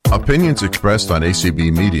Opinions expressed on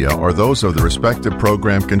ACB Media are those of the respective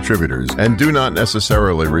program contributors and do not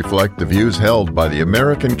necessarily reflect the views held by the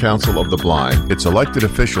American Council of the Blind, its elected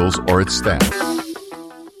officials, or its staff.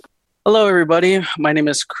 Hello, everybody. My name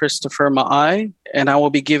is Christopher Ma'ai, and I will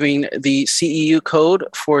be giving the CEU code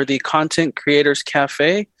for the Content Creators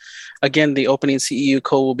Cafe. Again, the opening CEU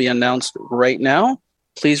code will be announced right now.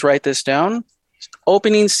 Please write this down.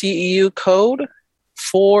 Opening CEU code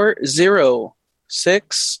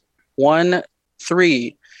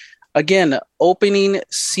 40613. Again, opening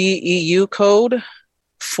CEU code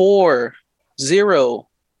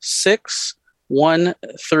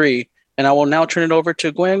 40613. And I will now turn it over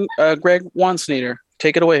to Greg Wansneeder.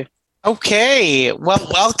 Take it away. Okay. Well,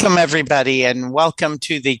 welcome everybody, and welcome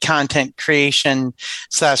to the Content Creation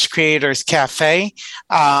 / Creators Cafe.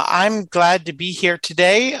 I'm glad to be here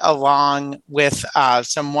today along with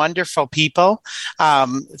some wonderful people.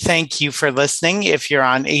 Thank you for listening if you're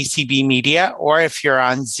on ACB Media or if you're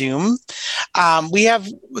on Zoom. We have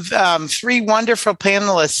three wonderful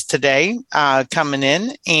panelists today coming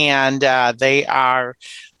in, and they are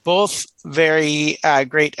both very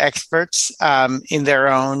great experts in their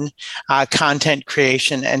own content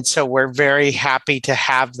creation. And so we're very happy to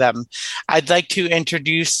have them. I'd like to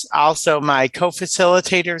introduce also my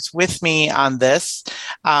co-facilitators with me on this.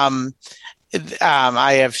 I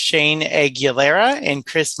have Shane Aguilera and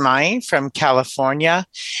Chris Mai from California.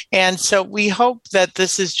 And so we hope that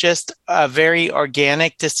this is just a very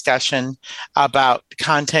organic discussion about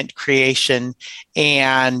content creation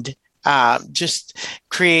and just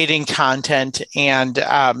creating content and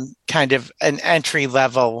kind of an entry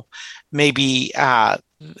level maybe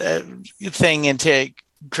thing into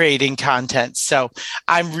creating content. So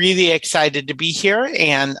I'm really excited to be here,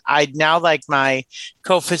 and I'd now like my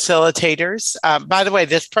co-facilitators. By the way,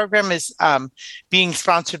 this program is being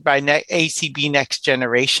sponsored by ACB Next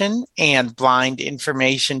Generation and Blind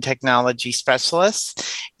Information Technology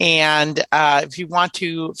Specialists. And if you want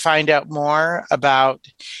to find out more about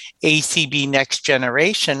ACB Next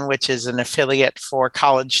Generation, which is an affiliate for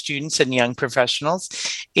college students and young professionals,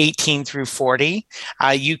 18 through 40,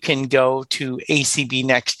 you can go to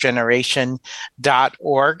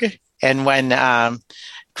acbnextgeneration.org. And when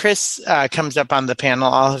Chris comes up on the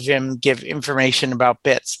panel, I'll have him give information about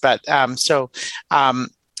BITS. But I'd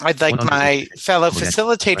like my fellow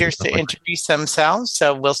facilitators to introduce themselves.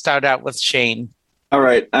 So we'll start out with Shane. All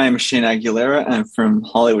right, I'm Shane Aguilera. I'm from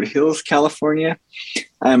Hollywood Hills, California.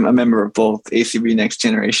 I'm a member of both ACB Next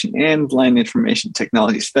Generation and Blind Information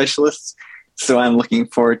Technology Specialists. So I'm looking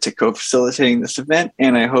forward to co-facilitating this event,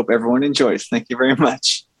 and I hope everyone enjoys. Thank you very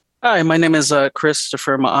much. Hi, my name is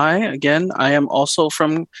Christopher Ma'ai. Again, I am also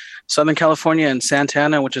from Southern California in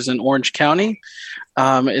Santana, which is in Orange County.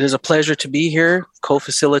 It is a pleasure to be here,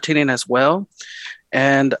 co-facilitating as well.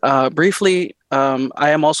 And briefly,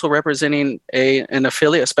 I am also representing an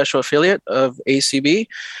affiliate, a special affiliate of ACB,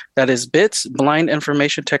 that is BITS, Blind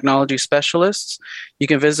Information Technology Specialists. You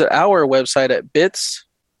can visit our website at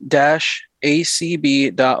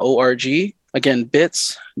bits-acb.org. Again,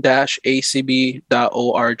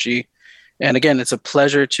 bits-acb.org. And again, it's a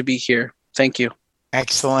pleasure to be here. Thank you.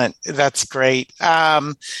 Excellent. That's great.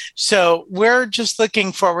 So we're just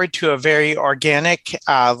looking forward to a very organic,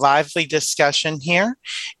 lively discussion here.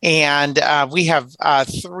 And we have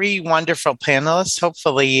three wonderful panelists.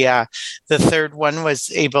 Hopefully the third one was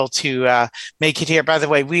able to make it here. By the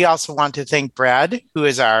way, we also want to thank Brad, who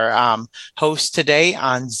is our host today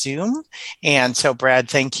on Zoom. And so Brad,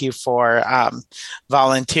 thank you for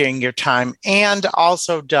volunteering your time. And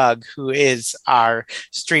also Doug, who is our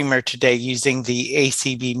streamer today using the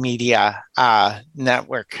ACB Media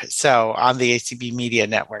network. So on the ACB Media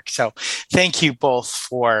network. So thank you both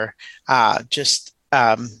for just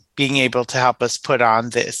being able to help us put on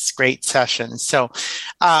this great session. So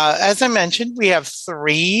as I mentioned, we have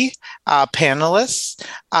three panelists,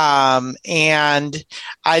 and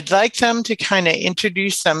I'd like them to kind of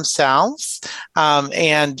introduce themselves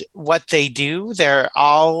and what they do. They're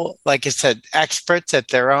all, like I said, experts at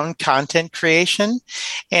their own content creation.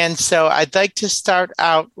 And so I'd like to start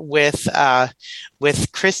out with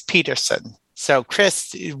Chris Peterson. So,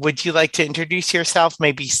 Chris, would you like to introduce yourself,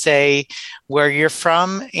 maybe say where you're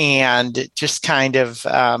from, and just kind of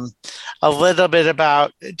a little bit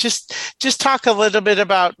about, just talk a little bit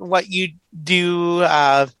about what you do,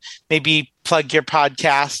 maybe plug your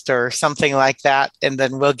podcast or something like that, and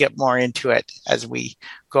then we'll get more into it as we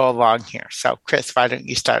go along here. So, Chris, why don't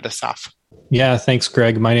you start us off? Yeah, thanks,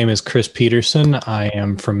 Greg. My name is Chris Peterson. I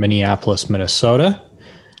am from Minneapolis, Minnesota.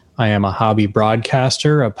 I am a hobby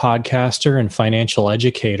broadcaster, a podcaster, and financial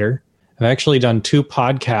educator. I've actually done 2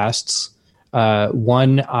 podcasts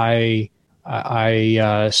One, I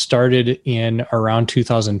started in around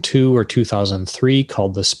 2002 or 2003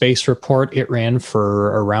 called The Space Report. It ran for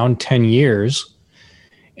around 10 years.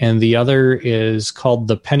 And the other is called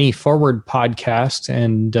the Penny Forward Podcast,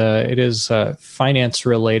 and it is finance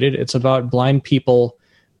related. It's about blind people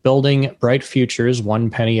building bright futures one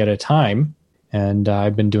penny at a time. And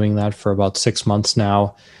I've been doing that for about 6 months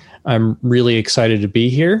now. I'm really excited to be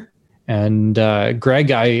here. And Greg,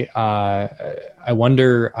 I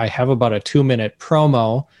wonder, I have about a 2-minute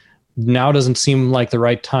promo. Now doesn't seem like the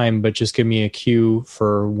right time, but just give me a cue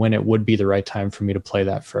for when it would be the right time for me to play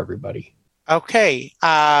that for everybody. Okay.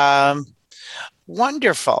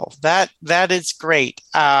 Wonderful. That is great.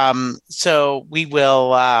 So we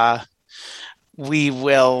will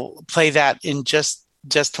play that in just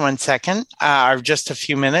 1 second, or just a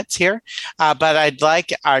few minutes here. But I'd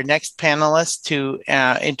like our next panelist to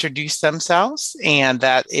introduce themselves, and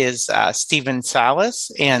that is Stephen Salas.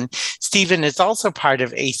 And Stephen is also part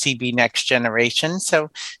of ACB Next Generation. So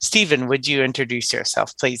Stephen, would you introduce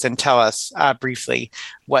yourself, please, and tell us briefly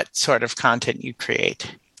what sort of content you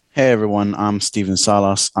create? Hey everyone, I'm Stephen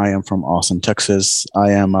Salas. I am from Austin, Texas.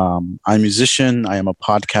 I'm a musician. I am a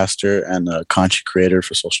podcaster and a content creator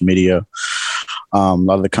for social media. A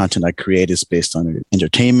lot of the content I create is based on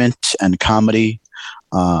entertainment and comedy.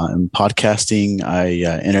 In podcasting,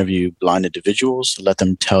 I interview blind individuals, let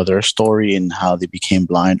them tell their story and how they became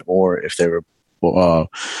blind, or if they were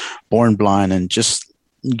born blind, and just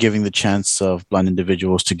giving the chance of blind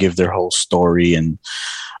individuals to give their whole story, and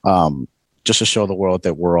just to show the world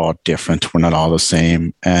that we're all different. We're not all the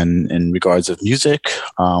same. And in regards of music,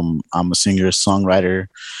 I'm a singer, songwriter.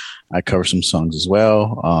 I cover some songs as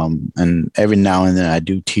well. And every now and then I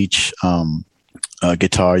do teach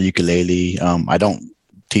guitar, ukulele. I don't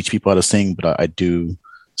teach people how to sing, but I do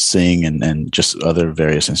sing and just other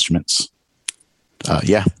various instruments.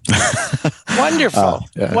 Yeah. Wonderful.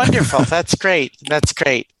 Yeah. Wonderful. That's great. That's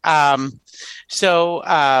great. So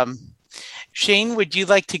Shane, would you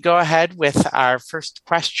like to go ahead with our first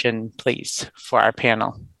question, please, for our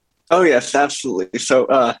panel? Oh, yes, absolutely.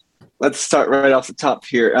 So let's start right off the top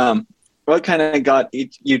here. What kind of got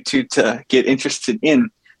you two to get interested in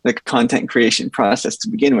the content creation process to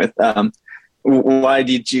begin with? Why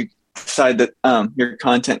did you decide that your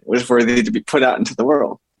content was worthy to be put out into the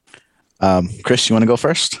world? Chris, you want to go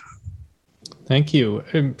first? Thank you.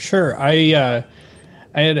 Sure. I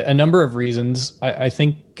had a number of reasons. I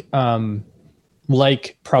think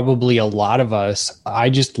like probably a lot of us, I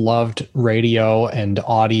just loved radio and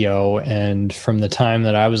audio. And from the time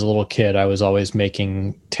that I was a little kid, I was always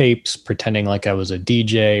making tapes, pretending like I was a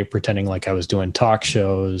DJ, pretending like I was doing talk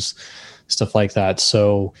shows, stuff like that.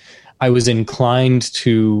 So I was inclined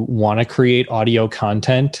to want to create audio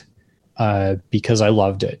content because I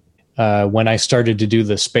loved it. When I started to do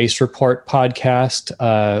the Space Report podcast,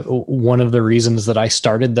 one of the reasons that I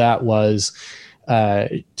started that was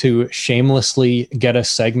to shamelessly get a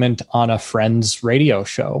segment on a friend's radio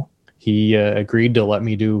show. He agreed to let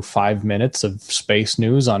me do 5 minutes of space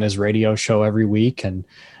news on his radio show every week. And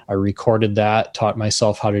I recorded that, taught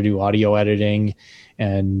myself how to do audio editing,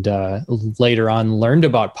 and later on learned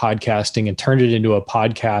about podcasting and turned it into a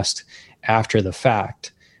podcast after the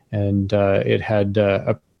fact. And it had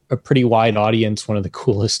a pretty wide audience. One of the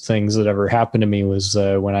coolest things that ever happened to me was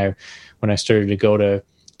when I started to go to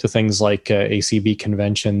things like ACB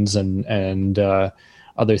conventions and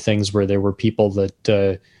other things where there were people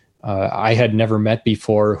that I had never met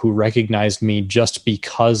before who recognized me just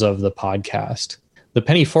because of the podcast. The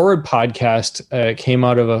Penny Forward podcast came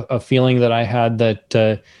out of a feeling that I had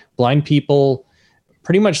that blind people,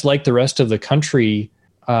 pretty much like the rest of the country,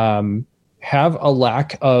 have a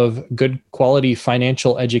lack of good quality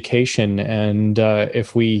financial education. And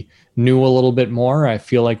if we knew a little bit more, I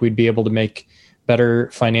feel like we'd be able to make better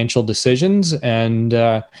financial decisions. And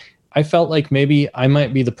I felt like maybe I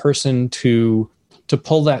might be the person to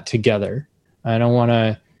pull that together. I don't want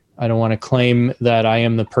to claim that I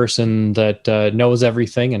am the person that knows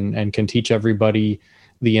everything and can teach everybody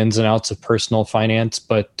the ins and outs of personal finance,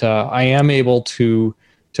 but I am able to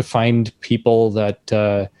find people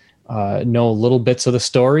that know little bits of the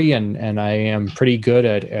story, and I am pretty good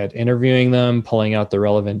at interviewing them, pulling out the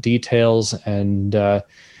relevant details, and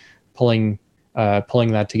pulling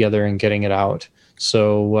that together and getting it out.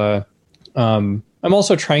 So I'm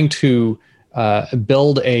also trying to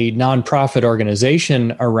build a nonprofit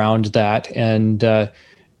organization around that, and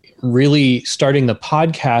really starting the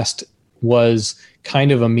podcast was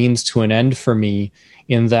kind of a means to an end for me,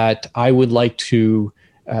 in that I would like to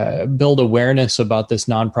build awareness about this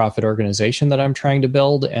nonprofit organization that I'm trying to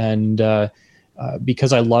build, and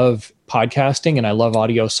because I love podcasting and I love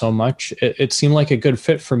audio so much, it seemed like a good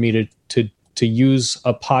fit for me to use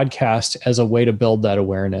a podcast as a way to build that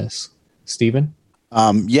awareness. Stephen?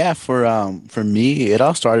 For me, it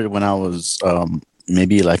all started when I was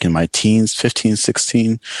maybe like in my teens, 15,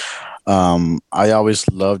 16. I always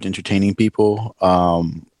loved entertaining people.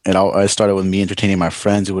 I started with me entertaining my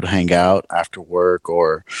friends who would hang out after work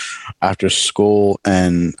or after school,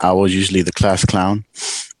 and I was usually the class clown.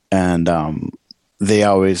 And they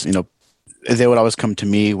always, they would always come to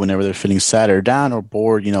me whenever they're feeling sad or down or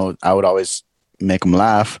bored. I would always make them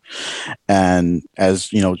laugh. And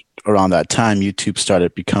as around that time, YouTube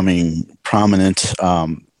started becoming prominent.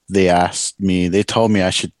 They told me I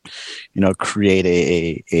should, create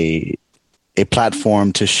a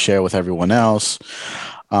platform to share with everyone else.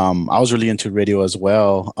 I was really into radio as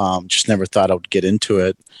well. Just never thought I would get into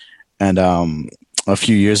it. And a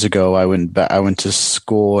few years ago, I went to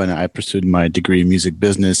school and I pursued my degree in music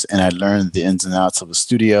business, and I learned the ins and outs of a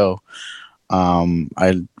studio.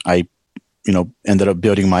 I ended up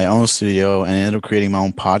building my own studio and ended up creating my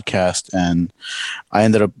own podcast, and I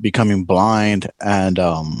ended up becoming blind, and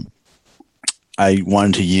I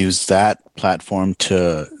wanted to use that platform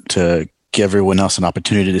to give everyone else an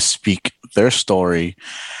opportunity to speak their story.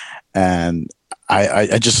 And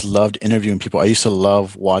I just loved interviewing people. I used to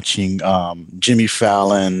love watching Jimmy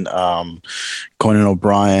Fallon, Conan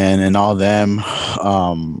O'Brien, and all them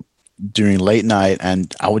during late night,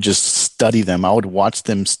 and I would just study them. I would watch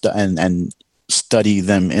them and study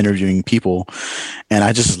them interviewing people, and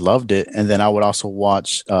I just loved it. And then I would also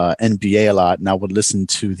watch NBA a lot, and I would listen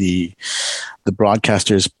to the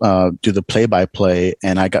broadcasters do the play-by-play,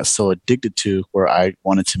 and I got so addicted to where I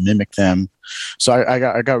wanted to mimic them. So I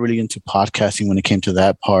got really into podcasting when it came to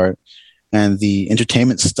that part, and the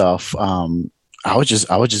entertainment stuff. I was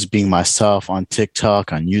just being myself on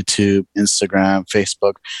TikTok, on YouTube, Instagram,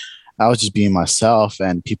 Facebook. I was just being myself,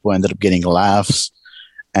 and people ended up getting laughs,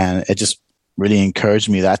 and it just really encouraged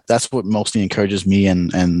me. That's what mostly encourages me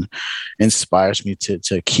and inspires me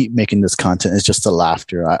to keep making this content. It's just the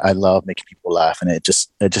laughter. I love making people laugh, and it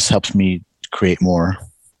just helps me create more.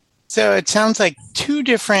 So it sounds like two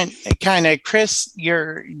different kind of, Chris,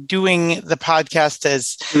 you're doing the podcast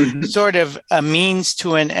as sort of a means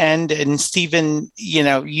to an end. And Stephen,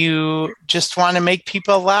 you just want to make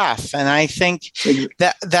people laugh. And I think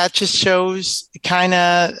that just shows kind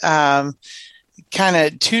of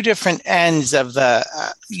two different ends of the,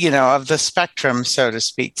 of the spectrum, so to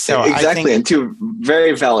speak. So exactly. And two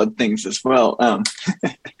very valid things as well.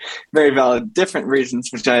 Very valid, different reasons,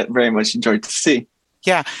 which I very much enjoyed to see.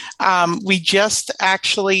 Yeah, we just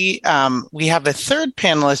actually, we have a third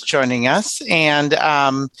panelist joining us. And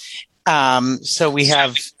so we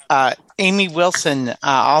have Amy Wilson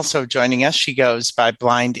also joining us. She goes by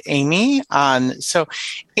Blind Amy. So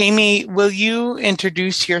Amy, will you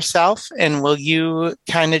introduce yourself, and will you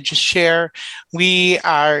kind of just share? We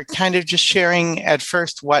are kind of just sharing at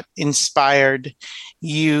first what inspired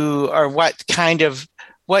you, or what kind of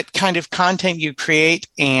content you create,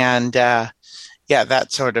 and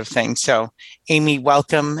that sort of thing. So Amy,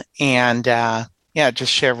 welcome. And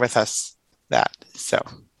just share with us that. So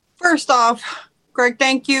first off, Greg,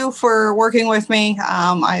 thank you for working with me.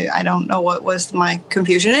 I don't know what was my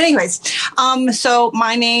confusion. Anyways, so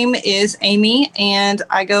my name is Amy, and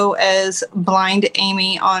I go as Blind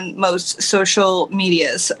Amy on most social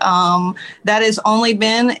medias. That has only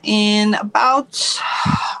been in about,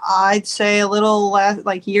 I'd say, a little less,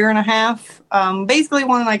 like year and a half. Basically,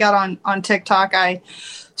 when I got on TikTok, I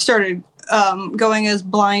started going as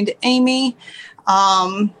Blind Amy,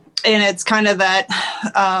 and it's kind of that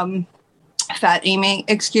Fat Amy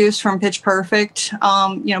excuse from Pitch Perfect.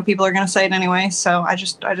 People are going to say it anyway, so I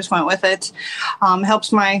just went with it.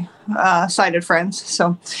 Helps my sighted friends.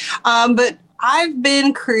 So, but I've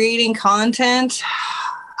been creating content.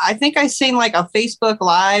 I think I seen like a Facebook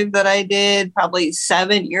Live that I did probably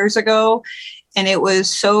 7 years ago, and it was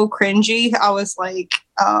so cringy. I was like,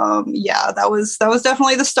 that was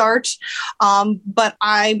definitely the start. But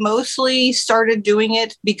I mostly started doing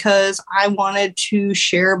it because I wanted to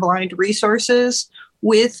share blind resources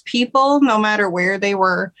with people, no matter where they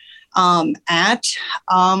were at.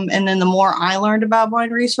 And then the more I learned about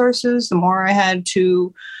blind resources, the more I had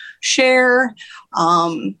to share.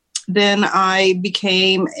 Then I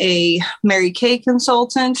became a Mary Kay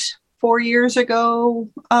consultant 4 years ago,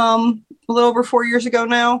 a little over 4 years ago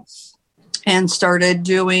now, and started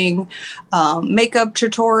doing makeup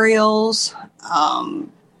tutorials,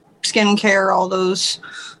 skincare, all those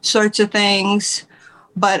sorts of things.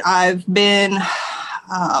 But I've done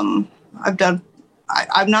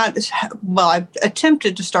I'm not, well, I've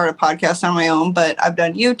attempted to start a podcast on my own, but I've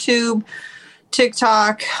done YouTube,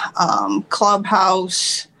 TikTok,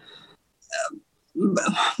 Clubhouse,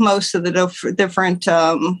 most of the different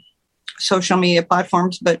social media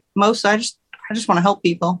platforms, but most I just want to help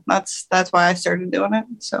people. That's why I started doing it.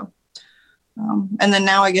 So, and then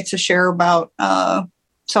now I get to share about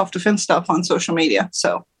self-defense stuff on social media.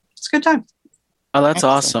 So it's a good time. Oh, that's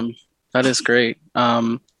awesome. That is great.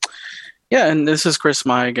 Yeah, and this is Chris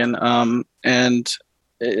Mai again. And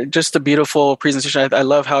just a beautiful presentation. I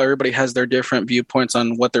love how everybody has their different viewpoints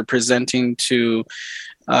on what they're presenting to,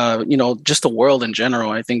 just the world in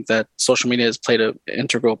general. I think that social media has played an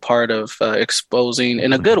integral part of exposing,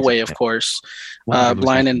 in a good way, of course, the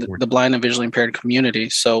blind and visually impaired community.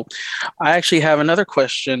 So I actually have another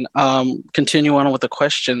question. Continue on with the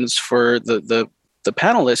questions for the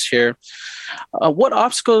panelists here. What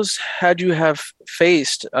obstacles had you have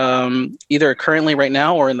faced, either currently right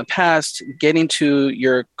now or in the past, getting to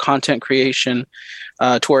your content creation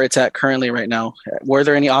to where it's at currently right now? Were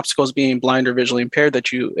there any obstacles being blind or visually impaired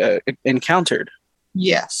that you encountered?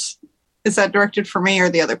 Yes. Is that directed for me or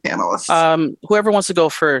the other panelists? Whoever wants to go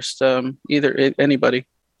first, anybody.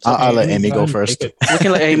 I'll let Amy go first. We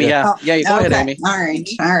can let Amy, yeah. Yeah, go ahead, Amy. All right.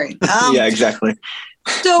 Yeah, exactly.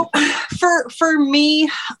 So for me,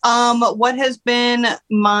 what has been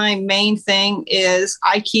my main thing is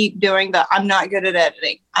I keep doing I'm not good at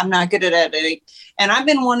editing. And I've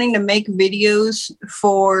been wanting to make videos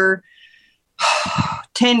for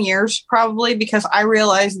 10 years probably, because I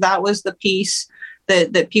realized that was the piece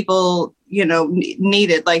that people,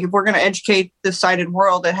 needed. Like, if we're going to educate the sighted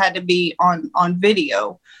world, it had to be on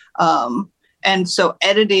video. And so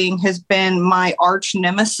editing has been my arch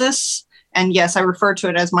nemesis. And yes, I refer to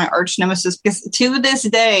it as my arch nemesis because to this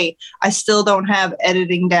day, I still don't have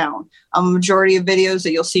editing down. A majority of videos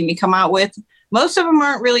that you'll see me come out with, most of them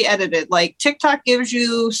aren't really edited. Like TikTok gives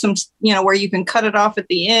you some, where you can cut it off at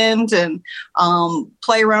the end and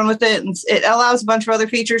play around with it. And it allows a bunch of other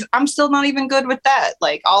features. I'm still not even good with that.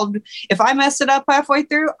 Like if I mess it up halfway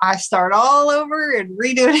through, I start all over and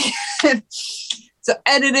redo it again. So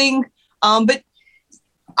editing, but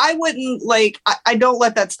I wouldn't I don't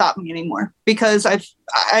let that stop me anymore, because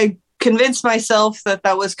I convinced myself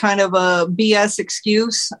that was kind of a BS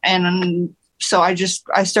excuse. And so I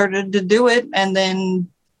started to do it. And then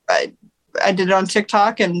I did it on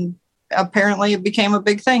TikTok, and apparently it became a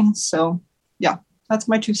big thing. So yeah, that's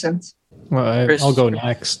my 2 cents. Well, I'll go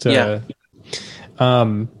next. Yeah.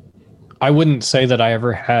 I wouldn't say that I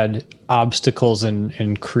ever had obstacles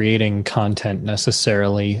in creating content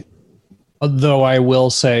necessarily. Though I will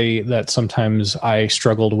say that sometimes I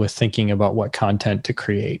struggled with thinking about what content to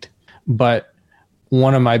create. But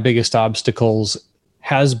one of my biggest obstacles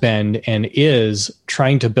has been and is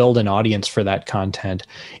trying to build an audience for that content.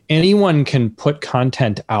 Anyone can put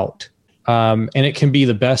content out, and it can be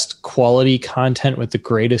the best quality content with the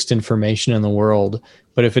greatest information in the world.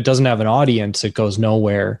 But if it doesn't have an audience, it goes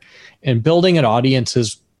nowhere. And building an audience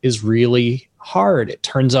is really hard. It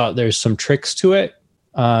turns out there's some tricks to it.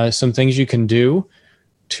 Some things you can do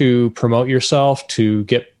to promote yourself, to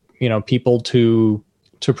get people to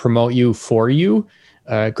promote you for you.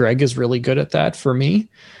 Greg is really good at that for me.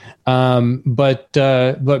 But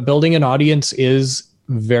building an audience is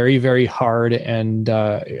very, very hard, and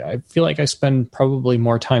I feel like I spend probably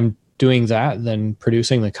more time doing that than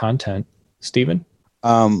producing the content. Stephen?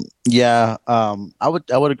 I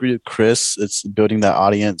would agree with Chris. It's building that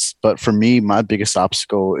audience. But for me, my biggest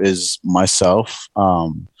obstacle is myself.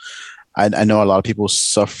 I know a lot of people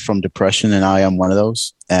suffer from depression, and I am one of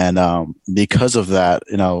those. And because of that,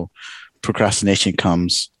 procrastination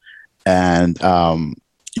comes. And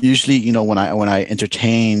usually, when I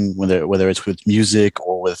entertain, whether it's with music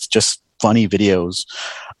or with just funny videos,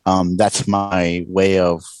 that's my way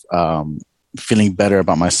of feeling better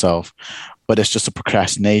about myself. But it's just a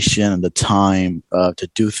procrastination and the time to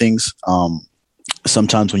do things.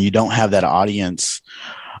 Sometimes when you don't have that audience,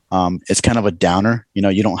 it's kind of a downer.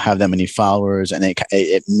 You don't have that many followers, and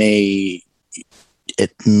it may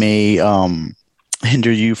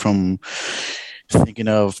hinder you from thinking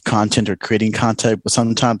of content or creating content. But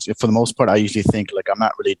sometimes, for the most part, I usually think I'm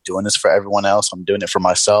not really doing this for everyone else. I'm doing it for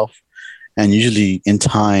myself, and usually in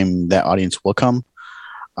time that audience will come.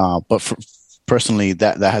 But personally,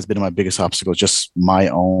 that has been my biggest obstacle, just my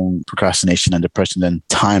own procrastination and depression and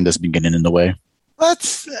time that's been getting in the way.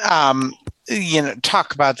 Let's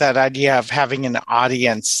talk about that idea of having an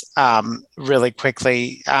audience really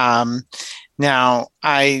quickly. Now,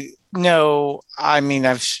 I've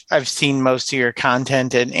seen most of your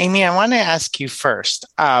content, and Amy, I want to ask you first.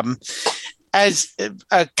 as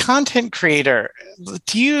a content creator,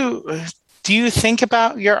 do you think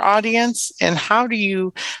about your audience, and how do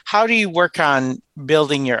you work on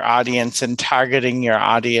building your audience and targeting your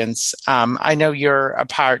audience? I know you're a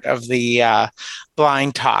part of the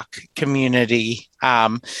Blind Talk community,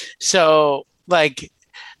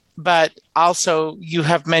 but also you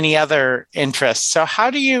have many other interests. So how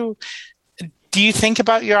do you think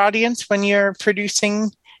about your audience when you're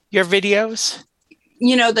producing your videos?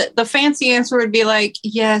 The fancy answer would be like,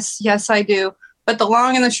 yes, I do. But the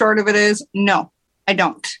long and the short of it is, no, I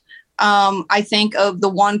don't. I think of the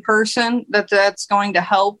one person that's going to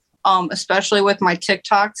help, especially with my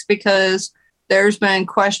TikToks, because there's been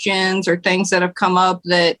questions or things that have come up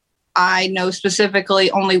that I know specifically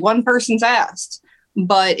only one person's asked.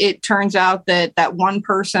 But it turns out that one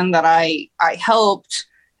person that I helped,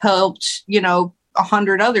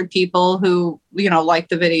 100 other people who, liked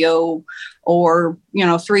the video, or,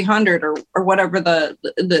 300 or whatever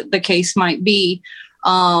the case might be.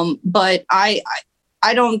 But I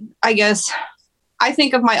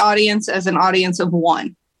think of my audience as an audience of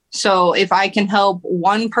one. So if I can help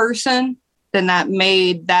one person, then that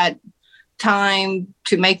made that time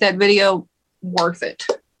to make that video worth it,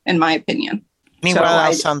 in my opinion. Anyone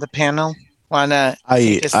else on the panel want to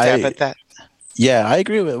take a stab at that? Yeah, I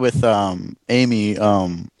agree with Amy.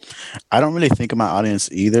 I don't really think of my audience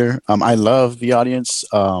either. I love the audience.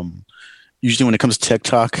 Usually when it comes to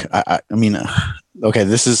TikTok, I mean, okay,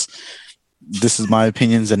 this is my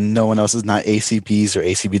opinions, and no one else is not ACBs or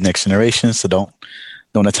ACB Next Generation, so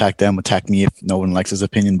don't attack them. Attack me if no one likes his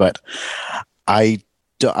opinion. But I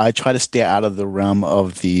try to stay out of the realm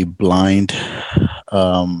of the blind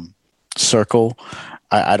circle.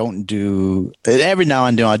 I don't do, every now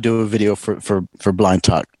and then I'll do a video for Blind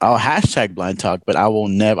Talk. I'll hashtag Blind Talk, but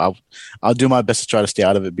I'll do my best to try to stay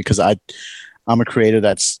out of it, because I'm a creator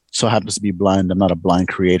that's so happens to be blind. I'm not a blind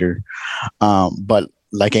creator. But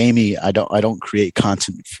like Amy, I don't create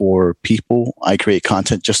content for people. I create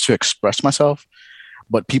content just to express myself,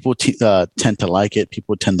 but people tend to like it.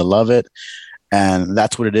 People tend to love it. And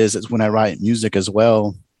that's what it is. It's when I write music as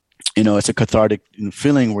well. It's a cathartic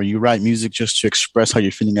feeling where you write music just to express how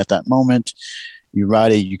you're feeling at that moment. You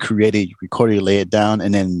write it, you create it, you record it, you lay it down,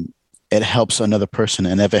 and then it helps another person.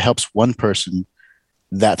 And if it helps one person,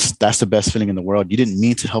 that's the best feeling in the world. You didn't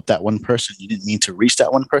mean to help that one person. You didn't mean to reach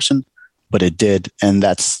that one person, but it did. And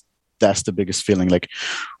that's the biggest feeling. Like,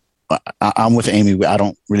 I'm with Amy. I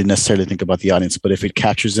don't really necessarily think about the audience, but if it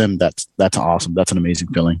captures them, that's awesome. That's an amazing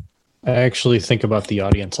feeling. I actually think about the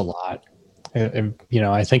audience a lot.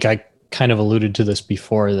 I think I kind of alluded to this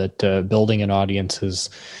before, that building an audience is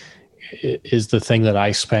the thing that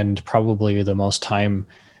I spend probably the most time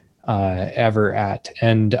ever at.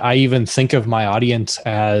 And I even think of my audience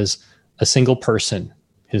as a single person.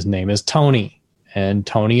 His name is Tony, and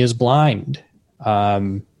Tony is blind.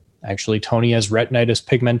 Actually, Tony has retinitis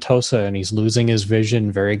pigmentosa, and he's losing his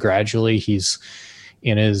vision very gradually. He's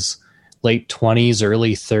in his late 20s,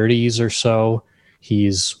 early 30s or so.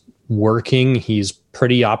 He's working. He's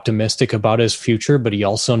pretty optimistic about his future, but he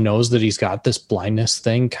also knows that he's got this blindness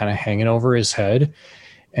thing kind of hanging over his head.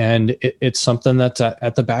 And it's something that's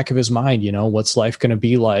at the back of his mind. What's life going to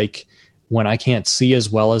be like when I can't see as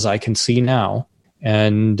well as I can see now?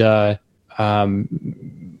 And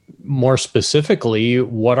more specifically,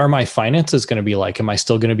 what are my finances going to be like? Am I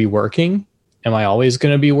still going to be working? Am I always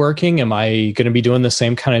going to be working? Am I going to be doing the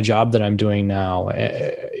same kind of job that I'm doing now?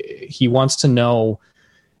 He wants to know,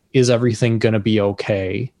 is everything going to be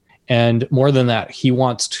okay? And more than that, he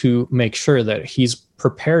wants to make sure that he's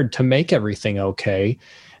prepared to make everything okay.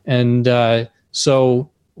 And so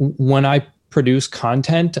when I produce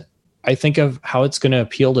content, I think of how it's going to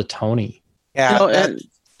appeal to Tony. Yeah,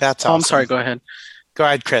 that's awesome. I'm sorry, go ahead. Go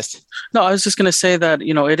ahead, Chris. No, I was just going to say that,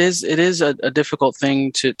 it is a difficult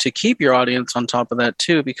thing to keep your audience on top of that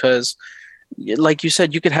too, because like you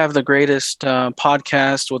said, you could have the greatest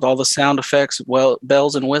podcast with all the sound effects,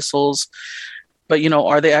 bells and whistles, but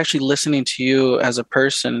are they actually listening to you as a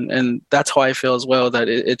person? And that's how I feel as well, that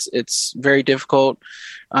it's very difficult.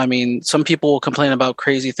 I mean, some people will complain about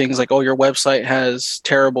crazy things like, oh, your website has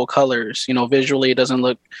terrible colors, visually it doesn't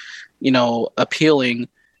look, appealing,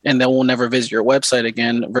 and they will never visit your website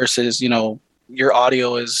again, versus, your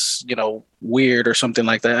audio is, weird or something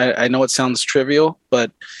like that. I know it sounds trivial,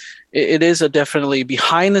 but it is definitely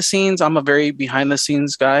behind the scenes. I'm a very behind the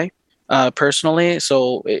scenes guy, personally.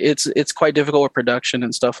 So it's quite difficult with production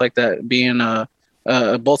and stuff like that, being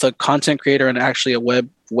both a content creator and actually a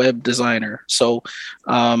web designer. So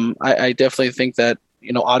I definitely think that,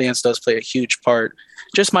 audience does play a huge part.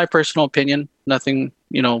 Just my personal opinion, nothing,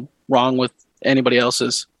 wrong with anybody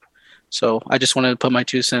else's. So I just wanted to put my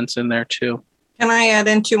 2 cents in there too. Can I add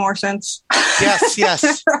in 2 more cents?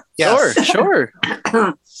 Yes. Sure.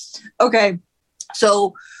 Okay.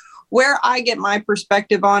 So where I get my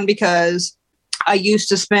perspective on, because I used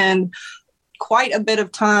to spend quite a bit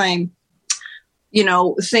of time,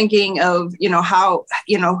 thinking of, how,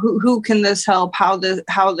 who can this help, how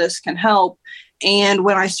this can help. And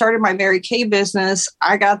when I started my Mary Kay business,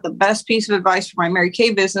 I got the best piece of advice for my Mary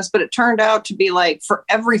Kay business, but it turned out to be like for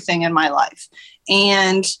everything in my life.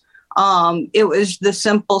 And it was the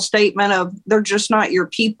simple statement of, they're just not your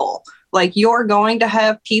people. Like, you're going to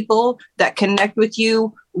have people that connect with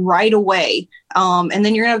you right away. And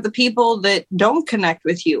then you're gonna have the people that don't connect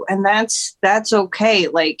with you. And that's okay.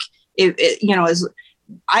 Like, as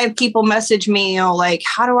I have people message me, like,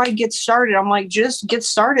 how do I get started? I'm like, just get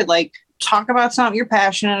started. Like, talk about something you're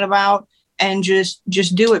passionate about and just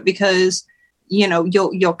do it, because,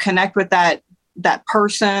 you'll connect with that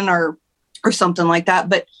person or something like that.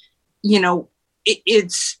 But,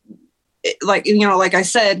 it's like, like I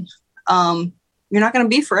said, you're not going to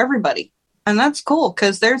be for everybody. And that's cool,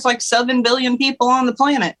 because there's like 7 billion people on the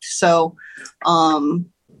planet. So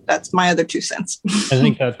that's my other 2 cents. I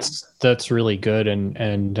think that's really good.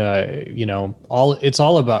 And it's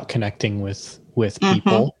all about connecting with people.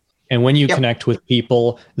 Mm-hmm. And when you connect with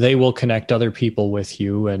people, they will connect other people with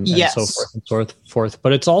you and so forth and so forth.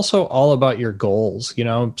 But it's also all about your goals.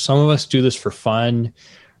 Some of us do this for fun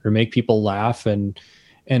or make people laugh, and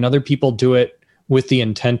other people do it with the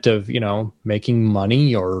intent of, making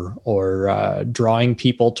money or drawing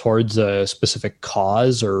people towards a specific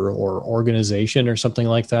cause or organization or something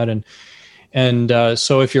like that. And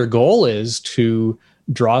so if your goal is to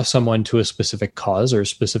draw someone to a specific cause or a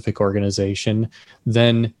specific organization,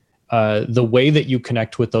 then the way that you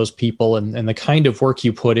connect with those people and the kind of work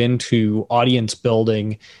you put into audience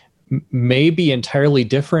building may be entirely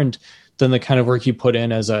different than the kind of work you put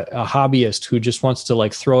in as a hobbyist who just wants to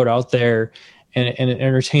like throw it out there and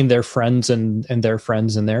entertain their friends and their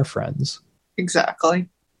friends and their friends. Exactly.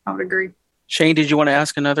 I would agree. Shane, did you want to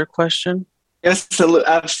ask another question? Yes,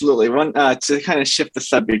 absolutely. One to kind of shift the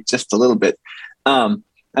subject just a little bit. I'm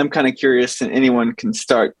kind of curious, and anyone can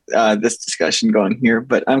start this discussion going here,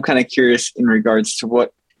 but I'm kind of curious in regards to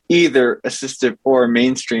what either assistive or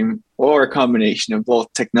mainstream or a combination of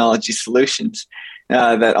both technology solutions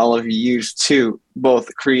that all of you use to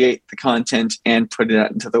both create the content and put it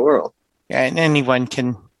out into the world. Yeah, and anyone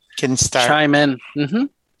can start. Chime in. Mm-hmm.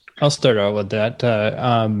 I'll start out with that.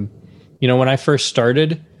 When I first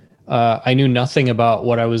started, I knew nothing about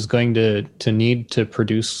what I was going to need to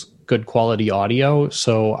produce good quality audio.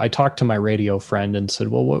 So I talked to my radio friend and said,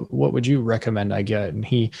 well, what would you recommend I get? And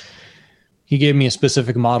he gave me a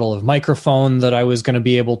specific model of microphone that I was going to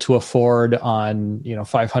be able to afford on,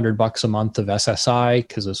 $500 a month of SSI,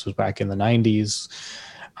 because this was back in the 90s.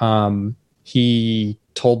 He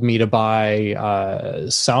told me to buy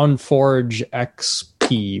SoundForge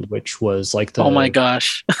XP, which was like the oh my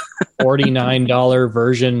gosh $49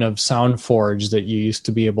 version of SoundForge that you used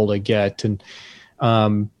to be able to get.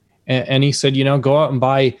 And he said, go out and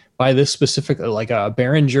buy this specific, like a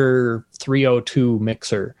Behringer 302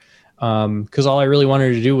 mixer. Because all I really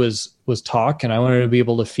wanted to do was talk, and I wanted to be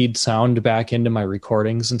able to feed sound back into my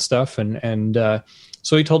recordings and stuff. And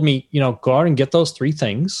so he told me, go out and get those 3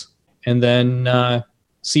 things, and then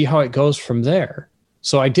see how it goes from there.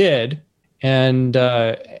 So I did, and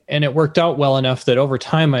it worked out well enough that over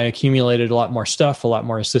time I accumulated a lot more stuff, a lot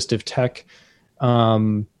more assistive tech,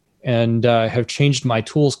 and have changed my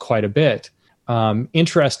tools quite a bit.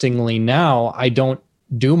 Interestingly, now I don't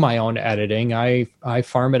do my own editing. I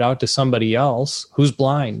farm it out to somebody else who's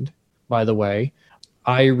blind, by the way.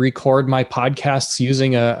 I record my podcasts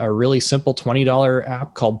using a really simple $20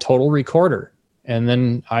 app called Total Recorder. And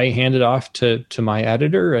then I hand it off to my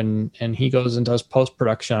editor, and he goes and does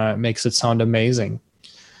post-production on it. Makes it sound amazing.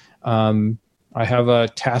 I have a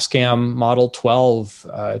Tascam Model 12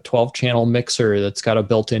 12-channel mixer that's got a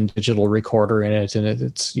built-in digital recorder in it, and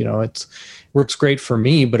it's works great for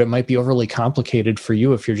me, but it might be overly complicated for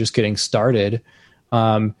you if you're just getting started.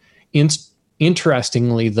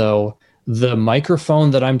 Interestingly, though, the microphone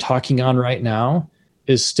that I'm talking on right now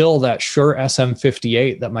is still that Shure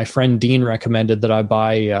SM58 that my friend Dean recommended that I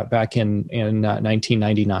buy back in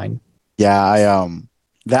 1999. Yeah,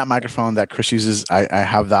 that microphone that Chris uses, I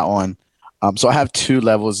have that one. So I have 2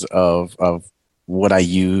 levels of what I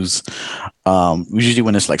use. Usually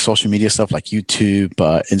when it's like social media stuff like YouTube,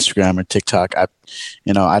 Instagram, or TikTok, I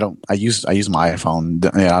use my iPhone.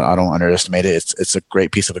 I don't underestimate it. It's a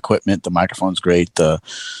great piece of equipment. The microphone's great. The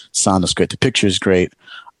sound is great. The picture is great.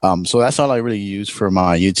 So that's all I really use for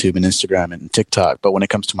my YouTube and Instagram and TikTok. But when it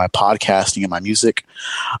comes to my podcasting and my music,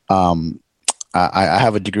 I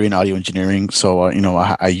have a degree in audio engineering, so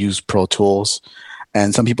I use Pro Tools.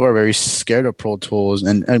 And some people are very scared of Pro Tools,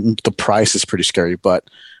 and the price is pretty scary. But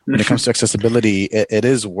when it comes to accessibility, it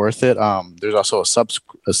is worth it. There's also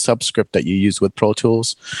a subscript that you use with Pro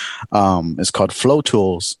Tools. It's called Flow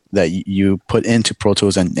Tools that you put into Pro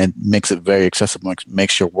Tools and makes it very accessible,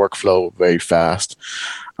 makes your workflow very fast.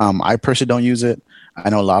 I personally don't use it. I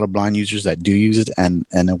know a lot of blind users that do use it, and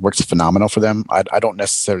it works phenomenal for them. I don't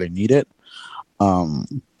necessarily need it.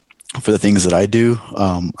 For the things that I do,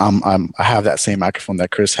 I have that same microphone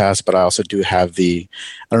that Chris has, but I also do have I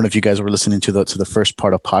don't know if you guys were listening to the first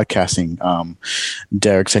part of podcasting.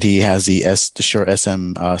 Derek said he has the Shure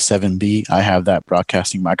SM7B. I have that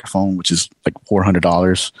broadcasting microphone, which is like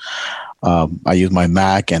 $400. I use my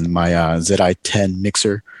Mac and my ZI-10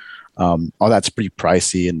 mixer. All that's pretty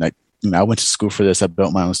pricey, and I went to school for this. I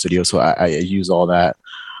built my own studio, so I use all that.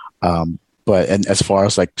 And as far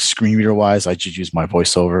as like screen reader wise, I just use my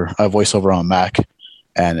voiceover on Mac,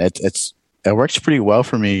 and it works pretty well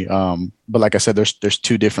for me. But like I said, there's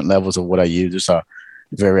two different levels of what I use. There's a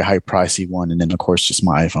very high pricey one, and then of course just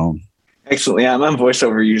my iPhone. Excellent. Yeah, I'm a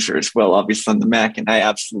voiceover user as well, obviously on the Mac, and I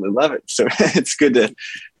absolutely love it. So it's good to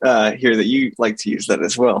hear that you like to use that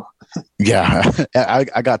as well. Yeah,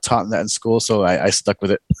 I got taught that in school, so I stuck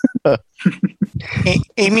with it.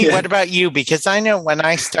 Amy, what about you? Because I know when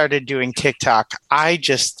I started doing TikTok,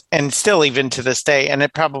 and still even to this day, and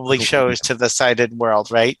it probably shows to the sighted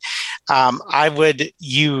world, right? I would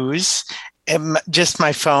use just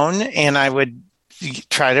my phone, and I would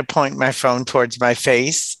try to point my phone towards my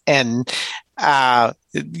face and,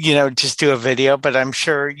 just do a video. But I'm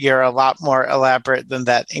sure you're a lot more elaborate than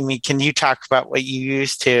that. Amy, can you talk about what you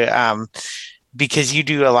use to, because you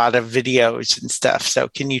do a lot of videos and stuff. So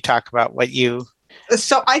can you talk about what you...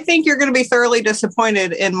 So I think you're going to be thoroughly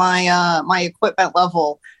disappointed in my my equipment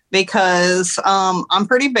level, because I'm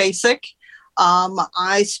pretty basic.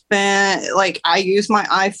 I use my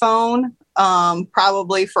iPhone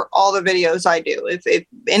probably for all the videos I do. If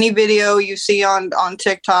any video you see on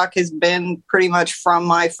TikTok has been pretty much from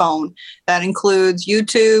my phone, that includes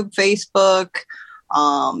YouTube, Facebook.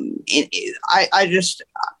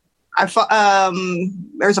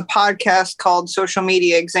 There's a podcast called Social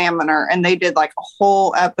Media Examiner, and they did like a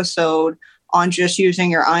whole episode on just using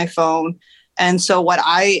your iPhone. And so what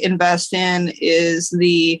I invest in is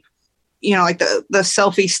the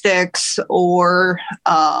selfie sticks, or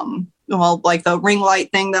like the ring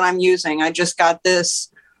light thing that I'm using. I just got this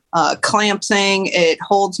clamp thing. It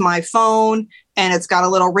holds my phone, and it's got a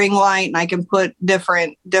little ring light, and I can put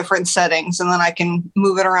different settings, and then I can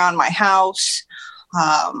move it around my house.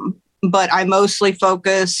 But I mostly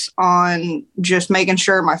focus on just making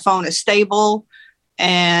sure my phone is stable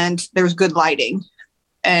and there's good lighting.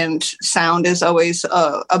 And sound is always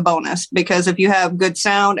a bonus, because if you have good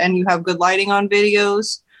sound and you have good lighting on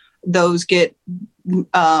videos, those get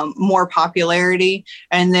more popularity.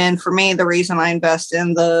 And then for me, the reason I invest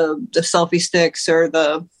in the selfie sticks or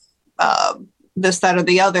the this, that, or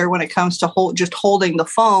the other when it comes to holding the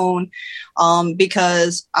phone,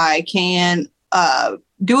 because I can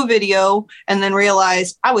do a video and then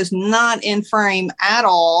realize I was not in frame at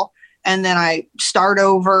all, and then I start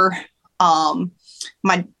over.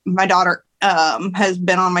 My daughter has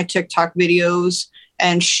been on my TikTok videos,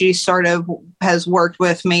 and she sort of has worked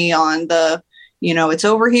with me on the, it's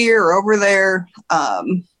over here or over there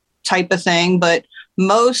type of thing. But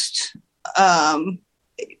most,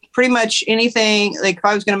 pretty much anything, like if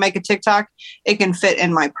I was going to make a TikTok, it can fit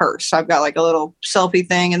in my purse. I've got like a little selfie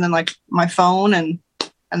thing, and then like my phone, and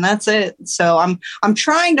that's it. So I'm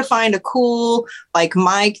trying to find a cool like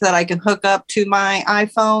mic that I can hook up to my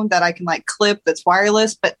iPhone that I can like clip that's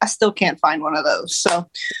wireless, but I still can't find one of those. So,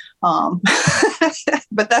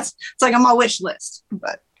 but it's like on my wish list.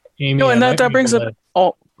 But Amy, and that brings up.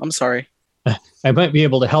 Oh, I'm sorry. I might be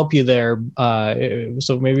able to help you there.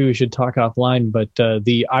 So maybe we should talk offline. But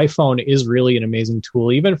the iPhone is really an amazing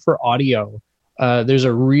tool, even for audio. There's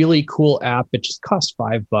a really cool app. It just costs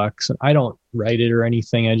 $5, and I don't write it or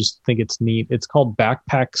anything. I just think it's neat. It's called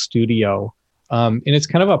Backpack Studio, and it's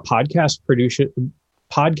kind of a podcast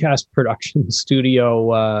production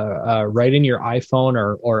studio right in your iPhone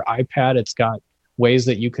or iPad. It's got ways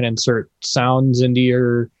that you can insert sounds into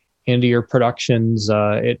your productions.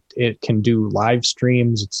 It can do live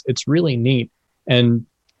streams. It's really neat. And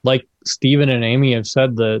like Stephen and Amy have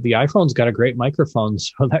said, the iPhone's got a great microphone,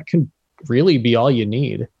 so that can really be all you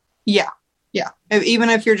need. Yeah. Even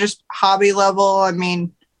if you're just hobby level, I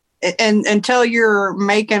mean, and until you're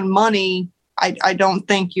making money, I don't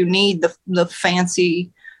think you need the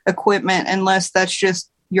fancy equipment unless that's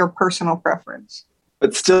just your personal preference.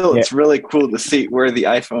 But still, it's really cool to see where the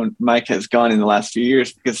iPhone mic has gone in the last few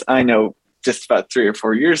years, because I know just about 3 or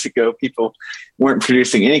 4 years ago, people weren't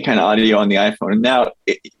producing any kind of audio on the iPhone. And now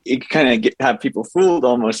it kind of have people fooled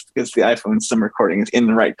almost, because the iPhone, some recordings in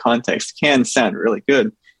the right context can sound really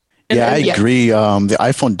good. Yeah, I agree. The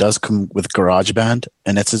iPhone does come with GarageBand,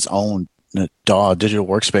 and it's its own DAW, digital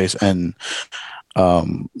workspace. And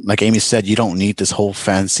like Amy said, you don't need this whole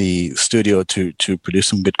fancy studio to produce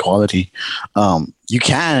some good quality. You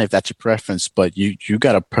can if that's your preference, but you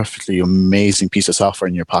got a perfectly amazing piece of software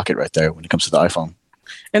in your pocket right there when it comes to the iPhone.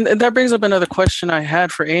 And that brings up another question I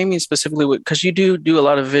had for Amy specifically, because you do a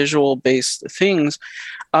lot of visual-based things.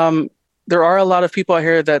 There are a lot of people out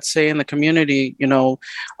here that say in the community, oh,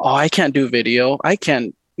 I can't do video. I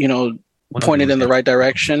can't, point it in the right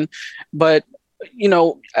direction. But,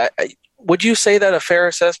 would you say that a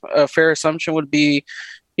fair assumption would be,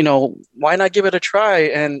 why not give it a try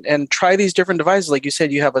and try these different devices? Like you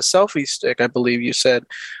said, you have a selfie stick, I believe you said.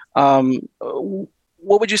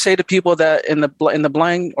 What would you say to people that in the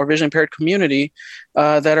blind or vision impaired community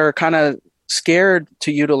that are kind of scared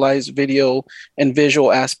to utilize video and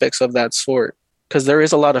visual aspects of that sort? Because there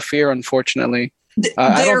is a lot of fear, unfortunately.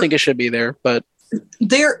 I don't think it should be there, but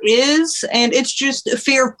there is, and it's just a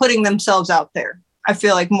fear of putting themselves out there. I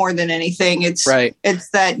feel like more than anything, it's right. It's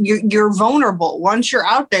that you're vulnerable. Once you're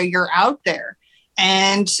out there, you're out there.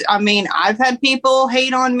 And I mean, I've had people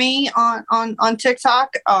hate on me on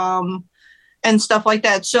TikTok and stuff like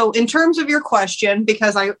that. So in terms of your question,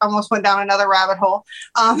 because I almost went down another rabbit hole,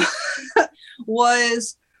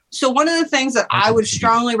 so one of the things that I would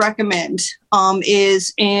strongly recommend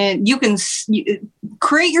is you can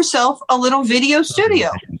create yourself a little video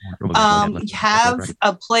studio. Have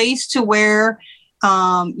a place to where,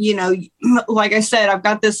 like I said, I've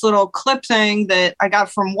got this little clip thing that I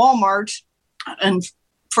got from Walmart. And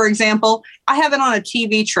for example, I have it on a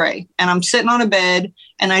TV tray and I'm sitting on a bed,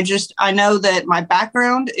 and I know that my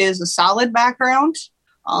background is a solid background.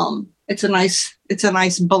 It's a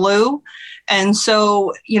nice blue. And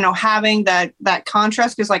so, having that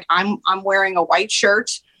contrast, because like I'm wearing a white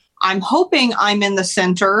shirt. I'm hoping I'm in the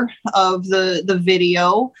center of the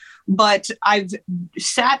video, but I've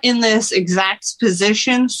sat in this exact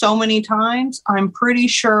position so many times. I'm pretty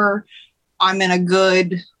sure I'm in a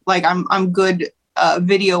good, like I'm good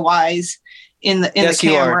video wise in the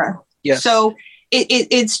camera. Yes. So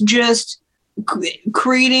it's just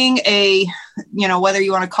creating a, whether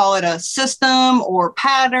you want to call it a system or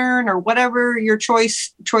pattern or whatever your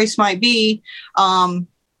choice might be.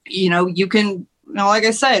 You can, like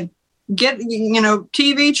I said, get,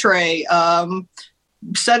 TV tray,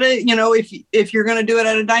 set it, if you're going to do it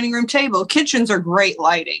at a dining room table. Kitchens are great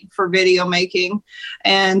lighting for video making.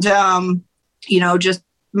 And, just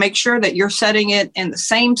make sure that you're setting it in the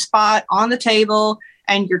same spot on the table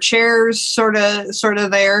and your chair's sort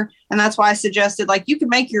of there. And that's why I suggested, like, you can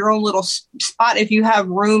make your own little spot if you have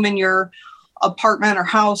room in your apartment or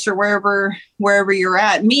house or wherever you're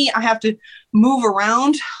at. Me, I have to move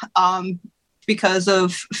around because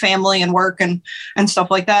of family and work and stuff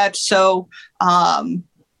like that. So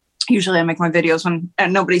usually I make my videos when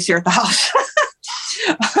nobody's here at the house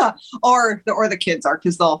or the kids are,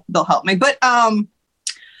 because they'll help me. But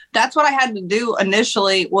that's what I had to do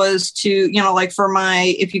initially, was to, like for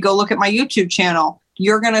if you go look at my YouTube channel,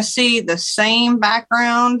 you're going to see the same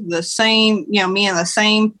background, the same, me in the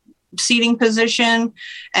same seating position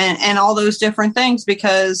and all those different things,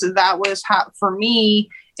 because that was how, for me,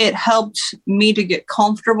 it helped me to get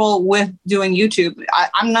comfortable with doing YouTube.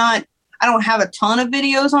 I don't have a ton of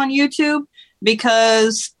videos on YouTube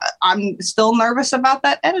because I'm still nervous about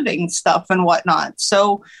that editing stuff and whatnot.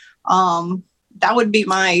 So that would be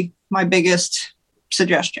my My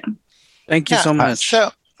suggestion. Thank you so much.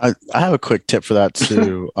 So I have a quick tip for that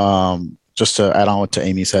too. Just to add on what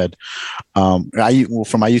Amy said. For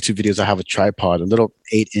my YouTube videos, I have a tripod, a little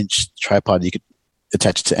 8-inch tripod you could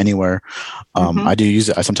attach to anywhere. I do use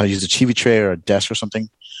it. I sometimes use a TV tray or a desk or something.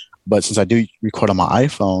 But since I do record on my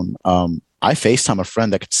iPhone, I FaceTime a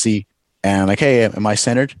friend that could see, and like, hey, am I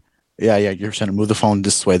centered? Yeah, you're centered. Move the phone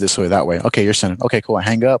this way, that way. Okay, you're centered. Okay, cool. I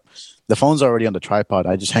hang up. The phone's already on the tripod.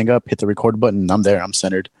 I just hang up, hit the record button, and I'm there. I'm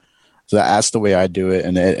centered. So that's the way I do it,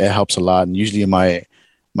 and it helps a lot. And usually my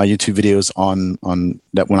YouTube videos on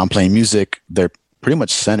that, when I'm playing music, they're pretty much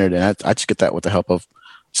centered, and I just get that with the help of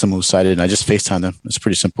someone who's sighted, and I just FaceTime them. It's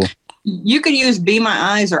pretty simple. You could use Be My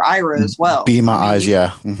Eyes or Aira as well. Be My Eyes,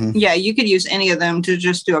 yeah. Mm-hmm. Yeah, you could use any of them to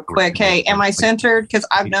just do a quick, hey, am I centered? Because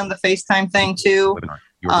I've done the FaceTime thing too.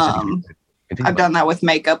 I've done that with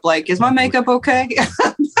makeup. Like, is my makeup okay?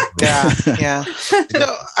 Yeah.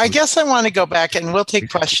 So I guess I want to go back, and we'll take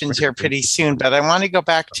questions here pretty soon, but I want to go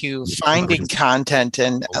back to finding content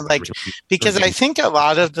and because I think a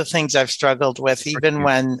lot of the things I've struggled with, even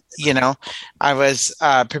when, I was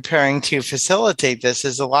preparing to facilitate this,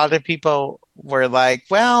 is a lot of people were like,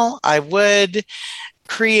 well, I would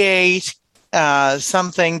create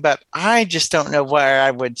something, but I just don't know where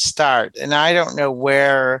I would start, and I don't know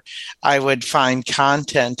where I would find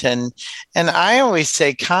content. And I always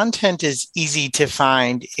say content is easy to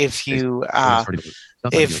find if you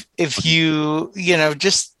if you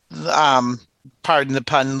just pardon the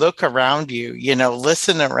pun, look around you,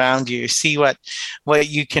 listen around you, see what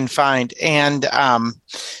you can find. And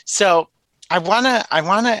so I want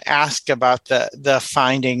to ask about the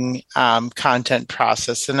finding content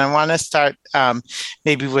process, and I want to start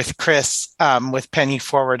maybe with Chris with Penny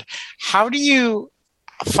Forward. How do you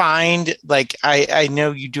find, I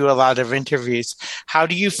know you do a lot of interviews. How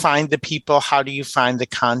do you find the people? How do you find the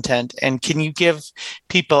content? And can you give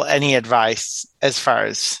people any advice as far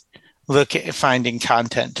as finding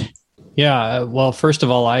content? Yeah, well, first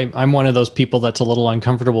of all, I'm one of those people that's a little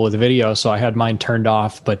uncomfortable with video, so I had mine turned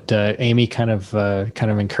off. But Amy kind of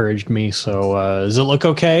encouraged me. So does it look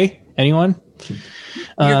okay? Anyone?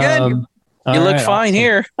 You're good. You look fine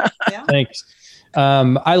here. Yeah. Thanks.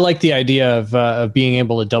 I like the idea of being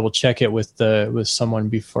able to double check it with someone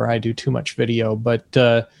before I do too much video. But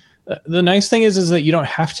the nice thing is that you don't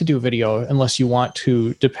have to do video unless you want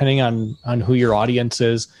to, depending on who your audience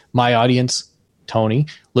is. My audience, Tony,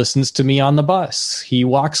 listens to me on the bus. He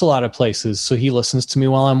walks a lot of places, so he listens to me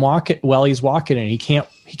while he's walking, and he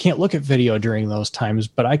can't look at video during those times,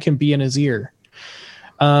 but I can be in his ear.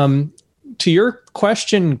 To your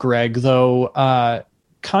question, Greg, though,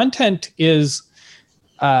 content is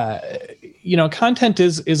content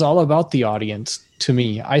is all about the audience to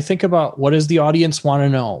me. I think about what does the audience want to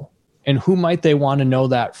know and who might they want to know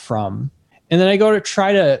that from. And then I go to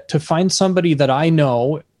try to find somebody that I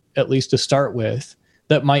know, at least to start with,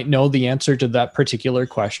 that might know the answer to that particular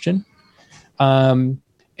question. And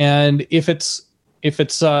if it's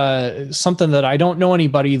something that I don't know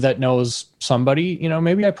anybody that knows somebody,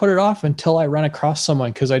 maybe I put it off until I run across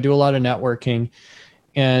someone, because I do a lot of networking.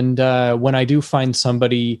 And when I do find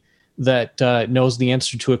somebody that knows the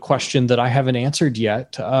answer to a question that I haven't answered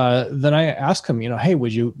yet, then I ask them, hey,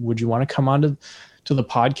 would you want to come on to the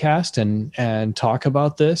podcast and talk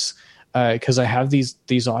about this? Because I have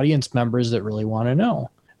these audience members that really want to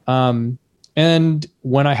know. And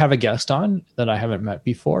when I have a guest on that I haven't met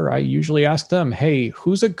before, I usually ask them, hey,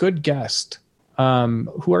 who's a good guest?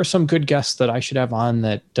 Who are some good guests that I should have on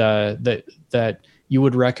that you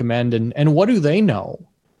would recommend, and what do they know?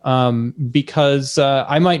 Because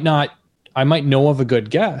I might know of a good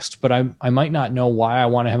guest, but I might not know why I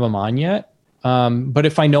want to have them on yet. But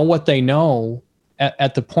if I know what they know,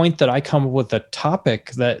 at the point that I come up with a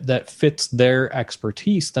topic that fits their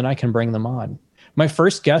expertise, then I can bring them on. My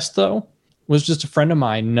first guest, though, was just a friend of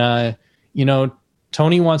mine.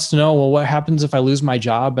 Tony wants to know, well, what happens if I lose my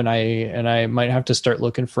job and I might have to start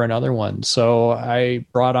looking for another one? So I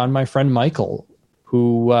brought on my friend Michael,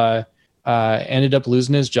 who ended up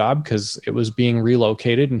losing his job because it was being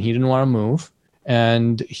relocated and he didn't want to move.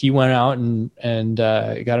 And he went out and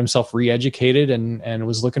got himself re-educated and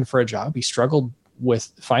was looking for a job. He struggled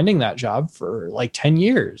with finding that job for like 10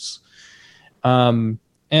 years.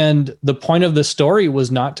 And the point of the story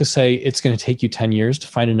was not to say it's going to take you 10 years to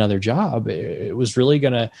find another job. It was really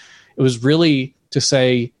to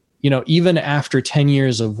say, even after 10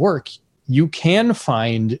 years of work, you can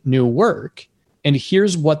find new work. And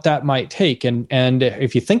here's what that might take. And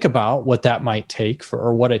if you think about what that might take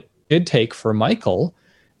or what it did take for Michael,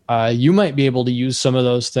 you might be able to use some of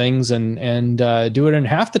those things and do it in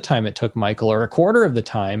half the time it took Michael, or a quarter of the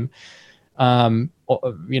time.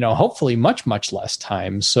 Hopefully much, much less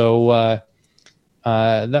time. So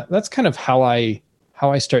that's kind of how I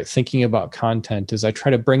start thinking about content, is I try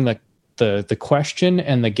to bring the question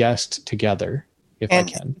and the guest together if I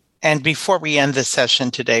can. And before we end the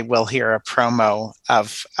session today, we'll hear a promo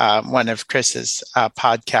of one of Chris's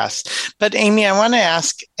podcasts. But Amy, I want to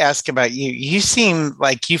ask about you. You seem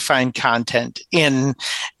like you find content in,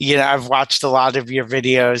 I've watched a lot of your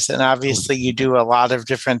videos, and obviously you do a lot of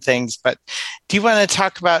different things. But do you want to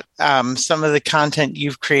talk about some of the content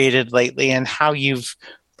you've created lately and how you've,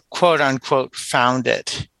 quote unquote, found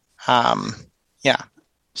it?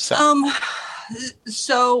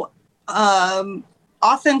 So,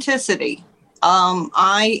 authenticity.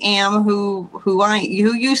 I am who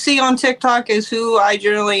you see on TikTok is who I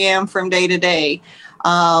generally am from day to day.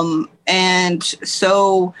 And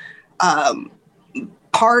so,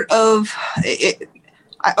 part of it,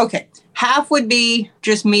 okay, half would be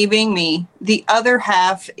just me being me. The other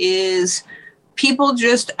half is people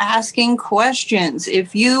just asking questions.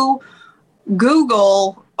 If you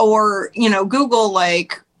Google Google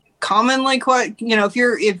like commonly,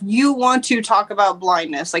 if you want to talk about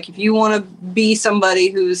blindness, like if you want to be somebody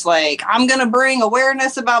who's like, I'm going to bring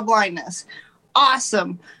awareness about blindness.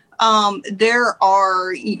 Awesome. There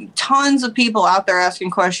are tons of people out there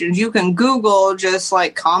asking questions. You can Google just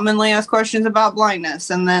like commonly asked questions about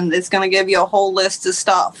blindness, and then it's going to give you a whole list of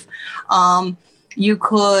stuff. You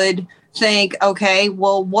could think, okay,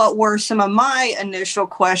 well, what were some of my initial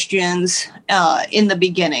questions in the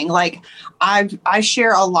beginning? Like I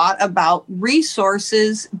share a lot about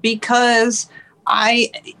resources because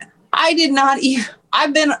I've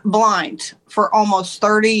been blind for almost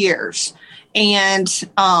 30 years. And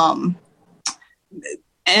I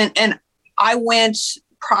went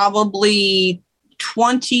probably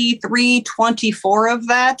 23, 24 of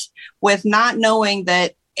that with not knowing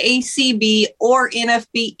that ACB or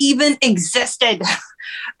NFB even existed.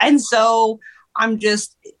 And so I'm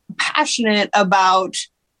just passionate about,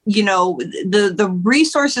 the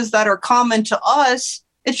resources that are common to us.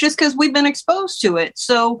 It's just because we've been exposed to it.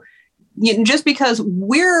 So just because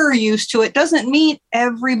we're used to it doesn't mean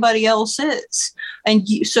everybody else is. And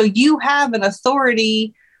so you have an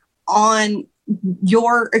authority on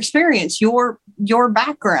your experience, your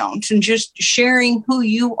background, and just sharing who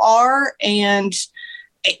you are and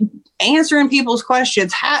answering people's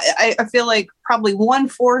questions. I feel like probably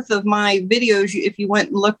 1/4 of my videos, if you went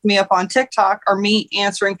and looked me up on TikTok, are me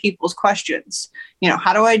answering people's questions.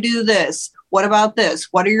 How do I do this? What about this?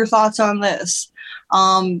 What are your thoughts on this?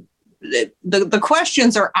 The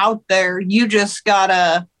questions are out there. You just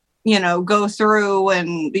gotta, go through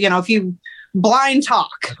and, if you blind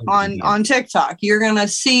talk on TikTok, you're going to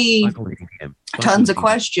see tons of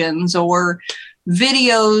questions or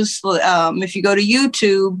videos. If you go to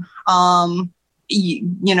YouTube,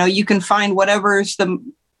 you can find whatever's the,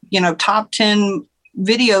 top 10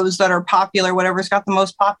 videos that are popular, whatever's got the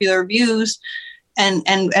most popular views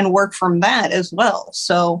and work from that as well.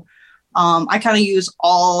 So, I kind of use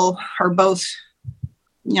all or both,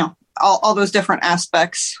 all those different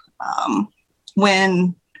aspects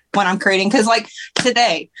when I'm creating. Because like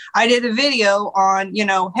today, I did a video on,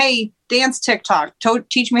 hey, dance TikTok,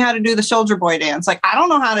 teach me how to do the Soldier Boy dance. Like, I don't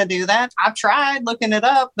know how to do that. I've tried looking it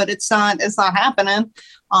up, but it's not happening.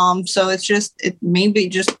 So it may be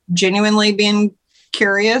just genuinely being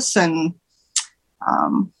curious and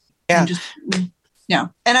yeah.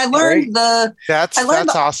 And I learned that's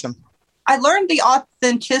awesome. I learned the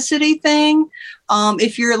authenticity thing.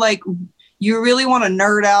 If you're like, you really want to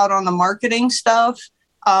nerd out on the marketing stuff,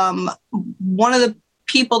 one of the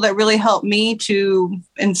people that really helped me to,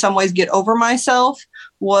 in some ways, get over myself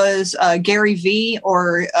was Gary V,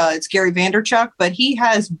 or it's Gary Vaynerchuk, but he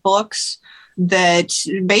has books that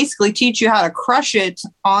basically teach you how to crush it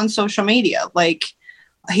on social media. Like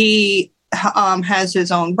he has his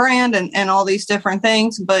own brand and all these different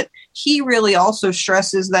things, but he really also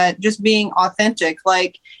stresses that just being authentic.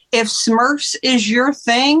 Like if Smurfs is your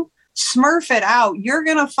thing, Smurf it out. You're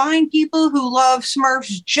going to find people who love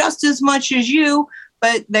Smurfs just as much as you,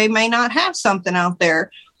 but they may not have something out there.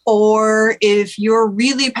 Or if you're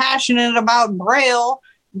really passionate about Braille,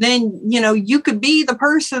 then, you could be the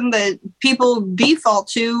person that people default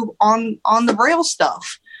to on the Braille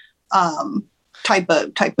stuff. Type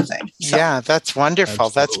of thing. So. Yeah, that's wonderful.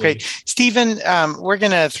 Absolutely. That's great. Stephen, we're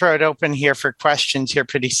going to throw it open here for questions here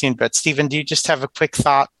pretty soon. But Stephen, do you just have a quick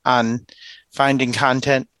thought on finding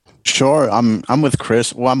content? Sure. I'm with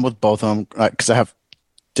Chris. Well, I'm with both of them because I have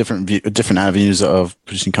different avenues of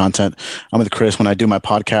producing content. I'm with Chris when I do my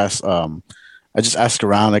podcast. I just ask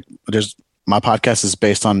around. Like, my podcast is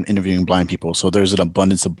based on interviewing blind people, so there's an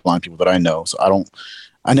abundance of blind people that I know. So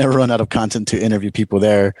I never run out of content to interview people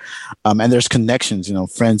there. And there's connections,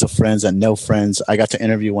 friends of friends that know friends. I got to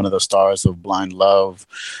interview one of the stars of Blind Love,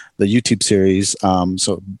 the YouTube series.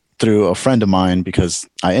 So through a friend of mine, because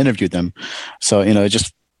I interviewed them. So,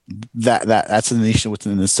 just that's a niche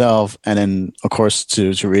within itself. And then of course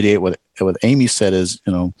to reiterate what Amy said is,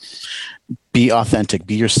 be authentic,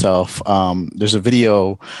 be yourself. There's a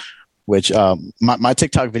video which my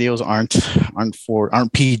TikTok videos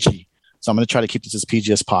aren't PG. So I'm going to try to keep this as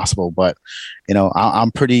PG as possible. But,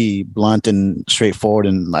 I'm pretty blunt and straightforward,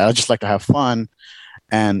 and I just like to have fun.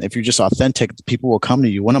 And if you're just authentic, people will come to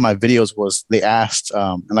you. One of my videos was they asked,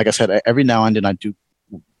 and like I said, every now and then I do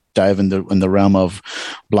dive in the realm of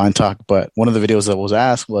blind talk. But one of the videos that was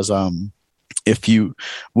asked was,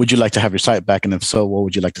 would you like to have your sight back? And if so, what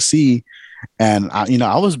would you like to see? And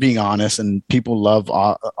I was being honest, and people love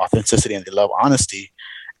authenticity and they love honesty.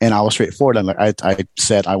 And I was straightforward. And I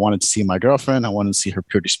said I wanted to see my girlfriend. I wanted to see her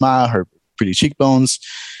pretty smile, her pretty cheekbones.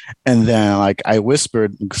 And then I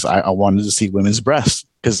whispered because I wanted to see women's breasts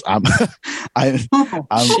because I'm saying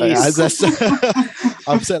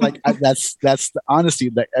that's the honesty.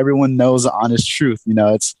 Like everyone knows the honest truth.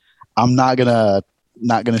 I'm not gonna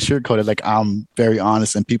sugarcoat it. Like I'm very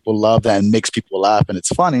honest, and people love that and makes people laugh, and it's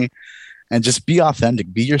funny. And just be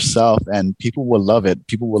authentic, be yourself, and people will love it.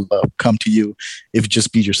 People will come to you if you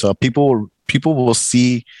just be yourself. People will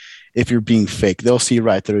see if you're being fake. They'll see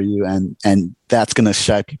right through you, and that's gonna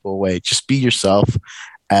shy people away. Just be yourself,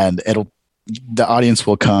 and the audience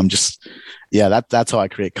will come. That's how I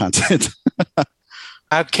create content.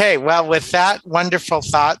 Okay, well, with that wonderful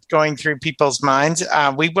thought going through people's minds,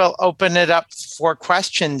 we will open it up for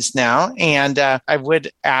questions now. And I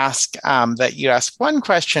would ask that you ask one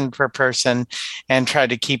question per person and try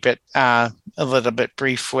to keep it a little bit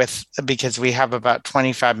brief because we have about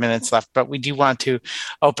 25 minutes left, but we do want to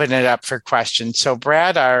open it up for questions. So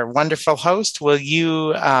Brad, our wonderful host, will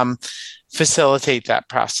you facilitate that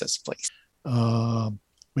process, please?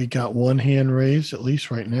 We got one hand raised, at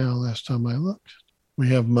least right now, last time I looked. We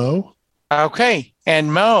have Mo. Okay.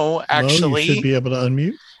 And Mo, actually, you should be able to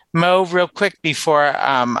unmute. Mo, real quick before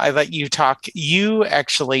I let you talk, you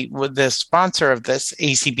actually, with the sponsor of this,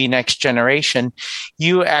 ACB Next Generation,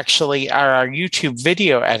 you actually are our YouTube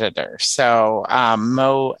video editor. So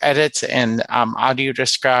Mo edits and audio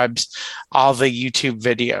describes all the YouTube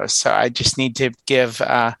videos. So I just need to give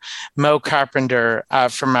Mo Carpenter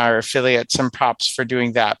from our affiliate some props for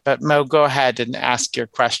doing that. But Mo, go ahead and ask your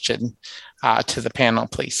question to the panel,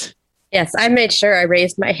 please. Yes, I made sure I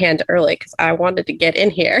raised my hand early because I wanted to get in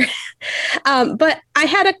here. But I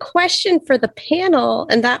had a question for the panel,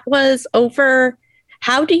 and that was over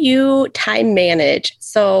how do you time manage?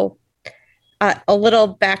 So a little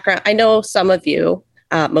background. I know some of you,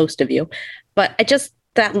 most of you, but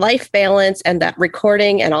that life balance and that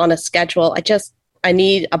recording and on a schedule, I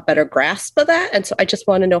need a better grasp of that. And so I just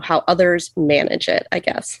want to know how others manage it, I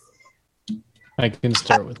guess. I can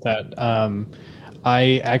start with that.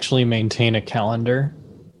 I actually maintain a calendar,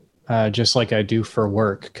 just like I do for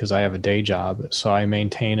work, because I have a day job. So I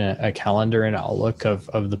maintain a calendar and Outlook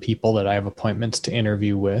of the people that I have appointments to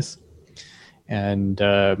interview with. And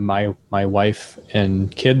my wife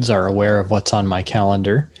and kids are aware of what's on my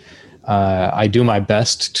calendar. I do my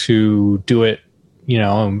best to do it,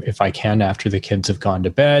 if I can, after the kids have gone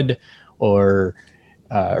to bed or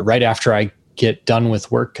right after I get done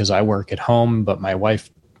with work, because I work at home, but my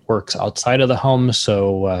wife works outside of the home.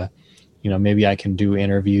 So, maybe I can do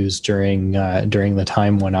interviews during the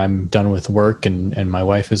time when I'm done with work and my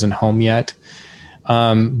wife isn't home yet.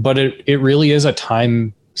 But it really is a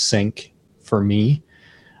time sink for me.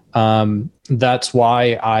 That's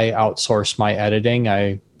why I outsource my editing.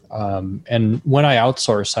 And when I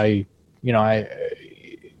outsource,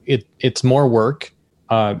 it's more work.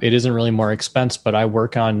 It isn't really more expense, but I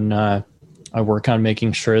work on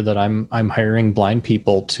making sure that I'm hiring blind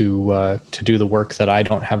people to do the work that I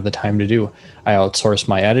don't have the time to do. I outsource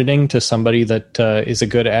my editing to somebody that is a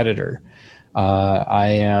good editor. I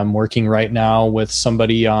am working right now with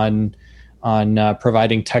somebody on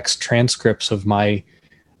providing text transcripts of my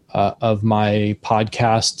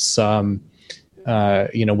podcasts.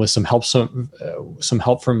 With some help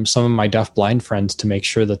from some of my deaf-blind friends to make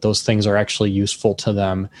sure that those things are actually useful to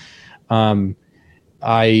them.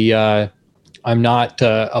 I'm not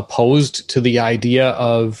opposed to the idea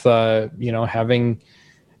of having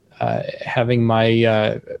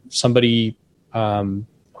my somebody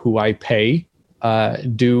who I pay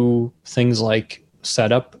do things like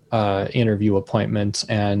set up interview appointments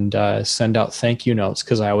and send out thank you notes,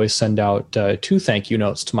 because I always send out 2 thank you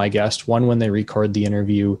notes to my guest, one when they record the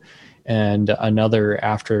interview and another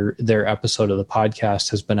after their episode of the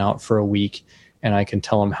podcast has been out for a week, and I can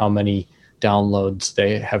tell them how many downloads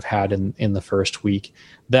they have had in the first week.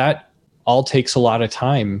 That all takes a lot of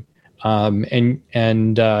time.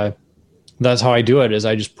 And that's how I do it, is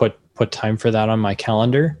I just put time for that on my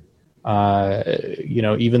calendar.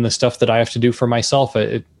 Even the stuff that I have to do for myself,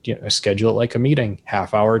 I schedule it like a meeting,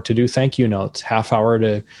 half hour to do thank you notes, half hour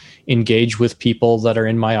to engage with people that are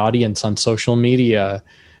in my audience on social media,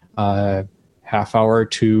 half hour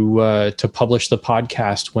to publish the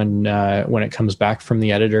podcast when it comes back from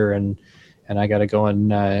the editor and I got to go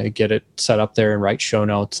and get it set up there and write show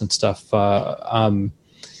notes and stuff.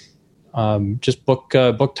 Just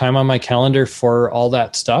book time on my calendar for all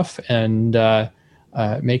that stuff and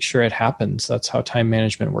make sure it happens. That's how time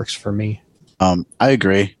management works for me. I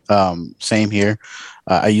agree. Same here.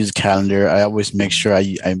 I use a calendar. I always make sure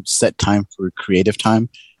I set time for creative time,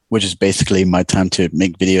 which is basically my time to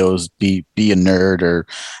make videos, be a nerd or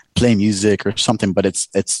play music or something. But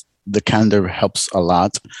it's the calendar helps a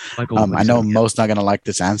lot. I know most not gonna like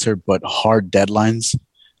this answer, but hard deadlines.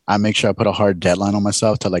 I make sure I put a hard deadline on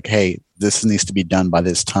myself to like, hey, this needs to be done by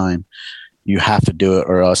this time. You have to do it,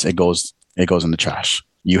 or else it goes in the trash.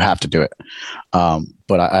 You have to do it.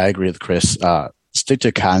 But I agree with Chris. Stick to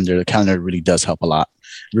a calendar. The calendar really does help a lot.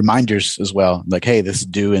 Reminders as well, like, hey, this is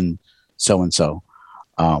due in so and so.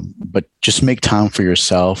 But just make time for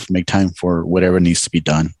yourself. Make time for whatever needs to be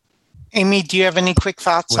done. Amy, do you have any quick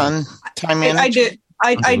thoughts on time management?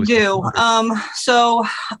 I do.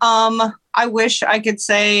 I wish I could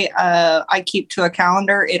say I keep to a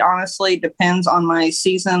calendar. It honestly depends on my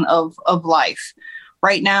season of life.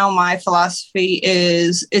 Right now, my philosophy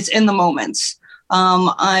is it's in the moments.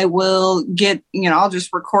 I will get, I'll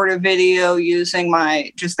just record a video using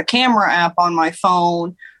just the camera app on my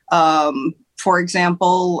phone. For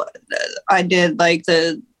example, I did like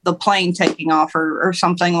the plane taking off or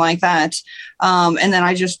something like that. And then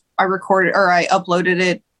I recorded or I uploaded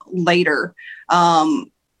it later.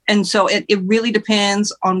 And so it really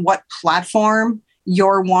depends on what platform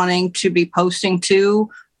you're wanting to be posting to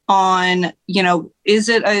on, is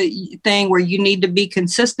it a thing where you need to be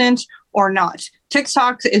consistent or not?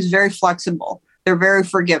 TikTok is very flexible. They're very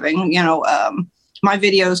forgiving. My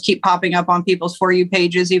videos keep popping up on people's For You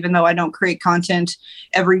pages, even though I don't create content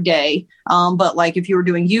every day. But like if you were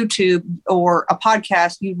doing YouTube or a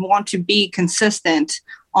podcast, you'd want to be consistent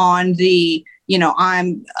on the,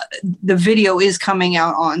 the video is coming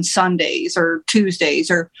out on Sundays or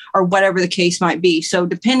Tuesdays or whatever the case might be. So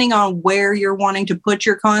depending on where you're wanting to put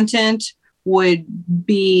your content would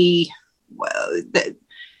be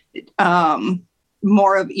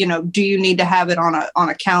more of, do you need to have it on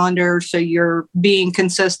a calendar so you're being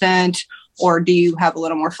consistent, or do you have a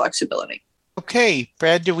little more flexibility? Okay,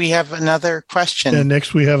 Brad, do we have another question? And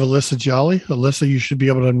next we have Alyssa Jolly. Alyssa, you should be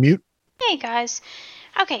able to unmute. Hey guys.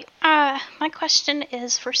 Okay, my question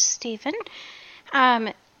is for Stephen.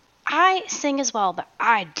 I sing as well, but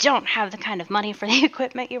I don't have the kind of money for the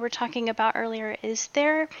equipment you were talking about earlier. Is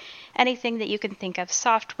there anything that you can think of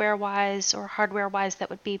software-wise or hardware-wise that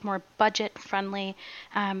would be more budget-friendly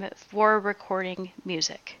for recording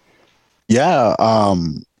music? Yeah,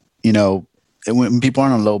 when people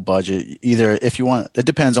are on a low budget, either if you want, it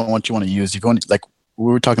depends on what you want to use. If you want, like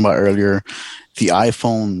we were talking about earlier, the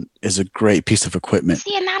iPhone is a great piece of equipment.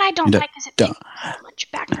 See, and that I don't like because it takes so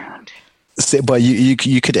much background. But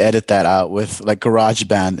you could edit that out with like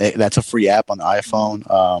GarageBand. That's a free app on the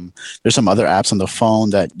iPhone. There's some other apps on the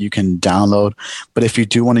phone that you can download. But if you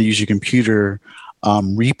do want to use your computer,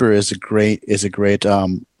 Reaper is a great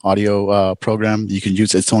audio program. You can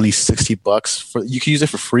use. It's only $60 you can use it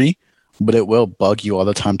for free, but it will bug you all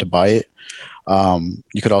the time to buy it.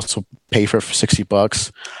 You could also pay for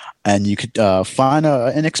 $60, and you could find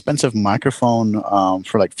an inexpensive microphone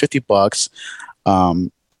for like $50.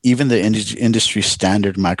 Even the industry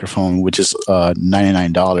standard microphone, which is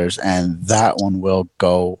 $99, and that one will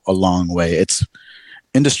go a long way. It's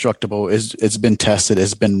indestructible. It's been tested.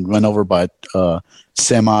 It's been run over by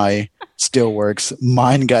semi. Still works.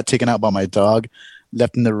 Mine got taken out by my dog,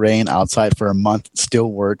 left in the rain outside for a month.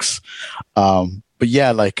 Still works. But yeah,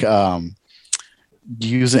 like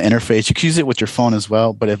use an interface. You can use it with your phone as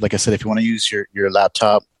well. But if, like I said, if you want to use your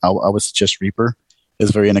laptop, I would suggest Reaper. It's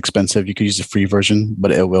very inexpensive. You can use the free version,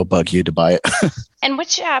 but it will bug you to buy it. And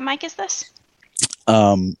which mic is this?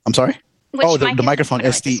 I'm sorry? The microphone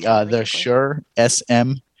is the Shure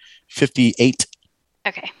SM58.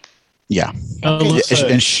 Okay. Yeah.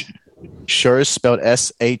 And Shure is spelled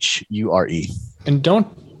SHURE. And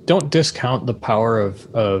don't discount the power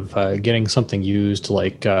of getting something used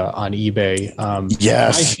like on eBay.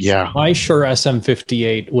 Yes. My Shure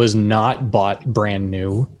SM58 was not bought brand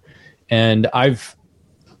new, and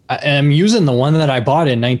I'm using the one that I bought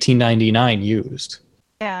in 1999 used.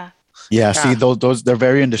 Yeah. See, those they're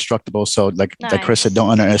very indestructible. So, like Chris said, don't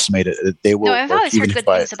underestimate it. They will. No, I've always heard good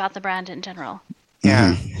things about the brand in general.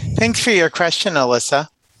 Yeah. Mm-hmm. Thanks for your question, Alyssa.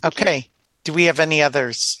 Okay. Do we have any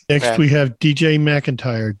others? Next, Brad? we have DJ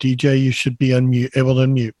McIntyre. DJ, you should be able to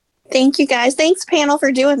unmute. Thank you, guys. Thanks, panel,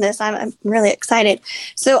 for doing this. I'm really excited.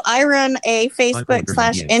 So I run a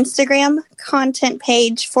Facebook/Instagram content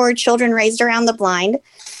page for children raised around the blind.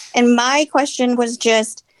 And my question was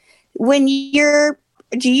just,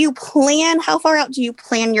 do you plan, how far out do you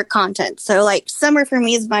plan your content? So like summer for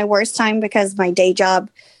me is my worst time because my day job,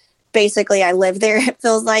 basically I live there, it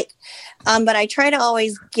feels like. But I try to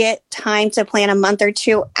always get time to plan a month or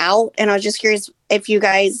two out. And I was just curious if you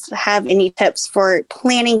guys have any tips for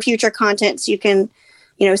planning future content so you can,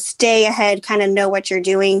 stay ahead, kind of know what you're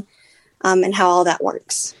doing, and how all that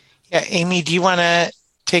works. Yeah, Amy, do you want to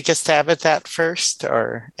take a stab at that first,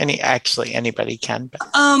 or anybody can?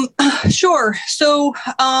 But. Sure. So,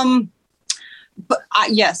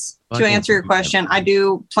 yes, to answer your question, I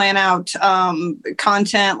do plan out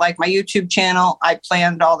content like my YouTube channel. I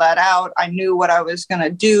planned all that out. I knew what I was going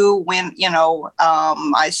to do when,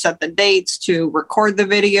 I set the dates to record the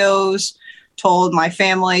videos, told my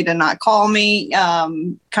family to not call me,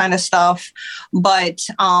 kind of stuff. But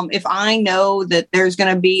if I know that there's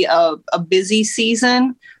going to be a busy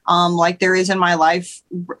season, like there is in my life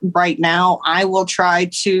right now, I will try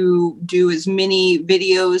to do as many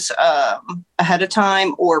videos ahead of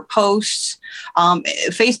time or posts.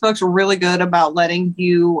 Facebook's really good about letting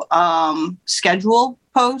you schedule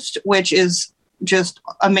posts, which is just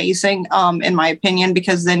amazing, in my opinion,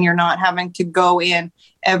 because then you're not having to go in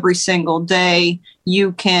every single day.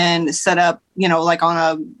 You can set up, like on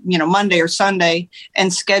a, Monday or Sunday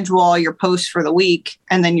and schedule all your posts for the week,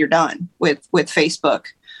 and then you're done with Facebook.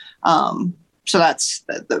 So that's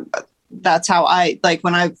how I like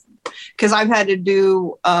because I've had to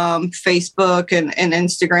do Facebook and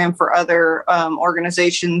Instagram for other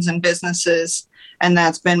organizations and businesses, and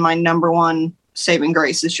that's been my number one saving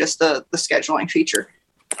grace, is just the scheduling feature.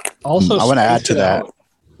 Also, I want to add to that.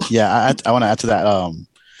 Yeah, I want to add to that.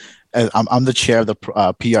 I'm the chair of the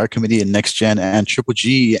PR committee in NextGen, and Triple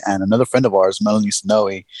G and another friend of ours, Melanie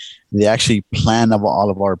Snowy, they actually plan all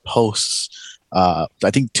of our posts, I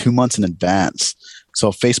think 2 months in advance.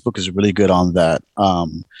 So Facebook is really good on that.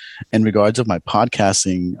 In regards of my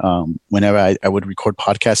podcasting, whenever I would record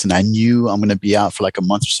podcasts and I knew I'm going to be out for like a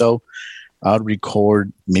month or so, I would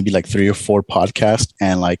record maybe like 3 or 4 podcasts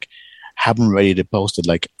and like have them ready to post it.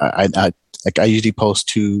 Like I usually post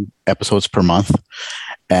 2 episodes per month,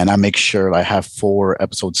 and I make sure I have 4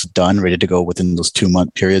 episodes done, ready to go within those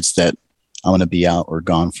 2-month periods that I'm going to be out or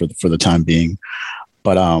gone for the time being.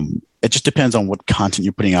 But it just depends on what content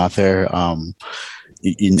you're putting out there, and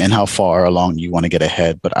how far along you want to get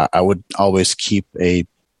ahead. But I would always keep a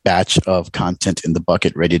batch of content in the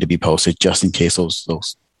bucket ready to be posted, just in case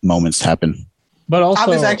those moments happen. But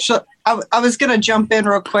also, I was going to jump in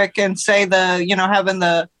real quick and say having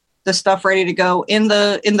the stuff ready to go in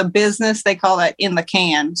the business, they call that in the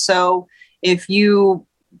can. So if you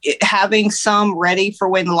having some ready for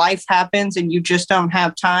when life happens and you just don't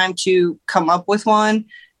have time to come up with one,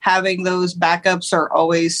 having those backups are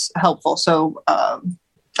always helpful. So I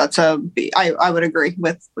would agree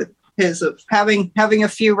with his of having a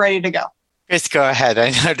few ready to go. Chris, go ahead.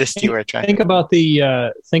 I noticed you were trying. Think about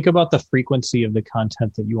the frequency of the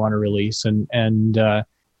content that you want to release, and also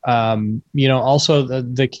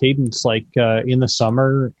the cadence. Like in the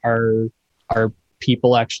summer, are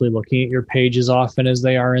people actually looking at your page as often as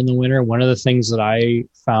they are in the winter? One of the things that I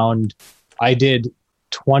found, I did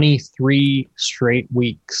 23 straight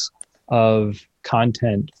weeks of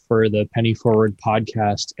content for the Penny Forward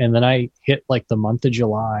podcast, and then I hit like the month of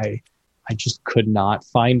July. I just could not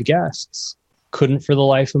find guests. Couldn't for the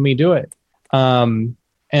life of me do it.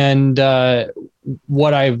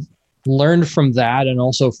 What I've learned from that, and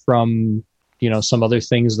also from some other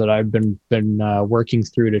things that I've been working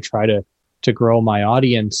through to try to grow my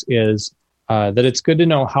audience, is that it's good to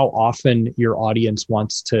know how often your audience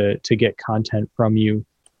wants to get content from you.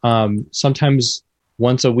 Sometimes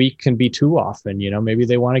once a week can be too often. Maybe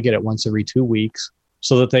they want to get it once every 2 weeks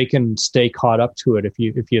so that they can stay caught up to it. If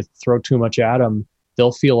you throw too much at them,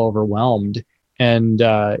 they'll feel overwhelmed. And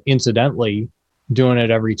incidentally, doing it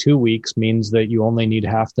every 2 weeks means that you only need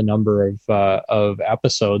half the number of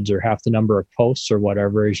episodes or half the number of posts or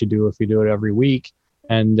whatever as you do if you do it every week.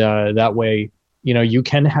 And that way, you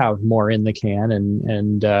can have more in the can.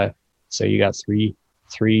 And so you got three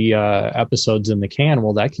episodes in the can.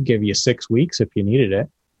 Well, that could give you 6 weeks if you needed it.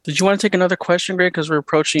 Did you want to take another question, Greg? Because we're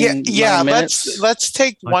approaching 9 minutes. Let's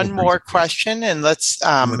take one more question, and let's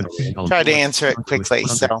try to answer it quickly.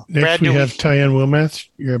 So, next Brad, we have Tyann Wilmath.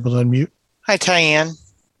 You're able to unmute. Hi, Tyann.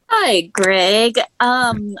 Hi, Greg.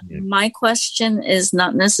 My question is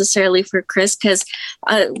not necessarily for Chris because,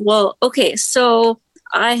 so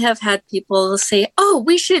I have had people say, "Oh,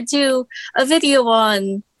 we should do a video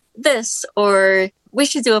on this," or "We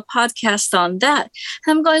should do a podcast on that."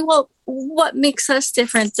 And I'm going, well, what makes us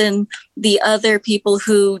different than the other people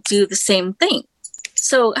who do the same thing?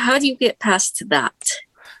 So how do you get past that?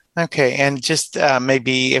 Okay, and just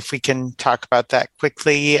maybe if we can talk about that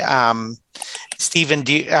quickly, Stephen,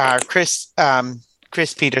 Chris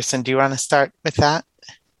Peterson, do you want to start with that?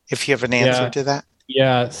 If you have an answer to that?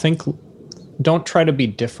 Yeah, don't try to be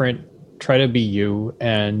different. Try to be you,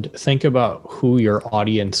 and think about who your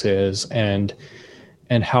audience is and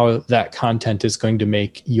how that content is going to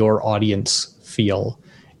make your audience feel.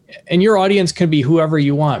 And your audience can be whoever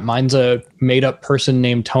you want. Mine's a made-up person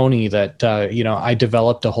named Tony that I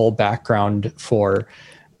developed a whole background for.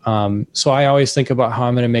 So I always think about how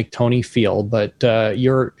I'm going to make Tony feel, but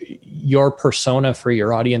your persona for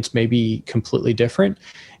your audience may be completely different.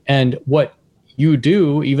 And what you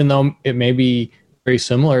do, even though it may be very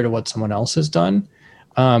similar to what someone else has done,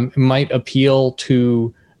 it might appeal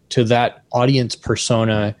to that audience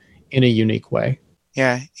persona in a unique way.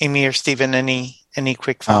 Yeah, Amy or Stephen, any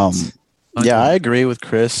quick thoughts? Yeah, I agree with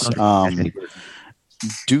Chris.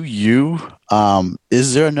 Do you?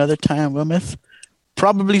 Is there another Ty and Wilmoth?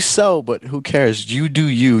 Probably so, but who cares? You do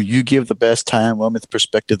you. You give the best Ty and Wilmoth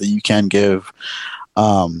perspective that you can give.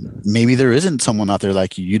 Maybe there isn't someone out there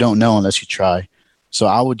like you. You don't know unless you try. So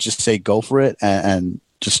I would just say go for it and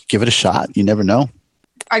just give it a shot. You never know.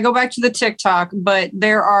 I go back to the TikTok, but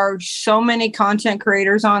there are so many content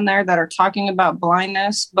creators on there that are talking about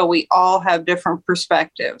blindness, but we all have different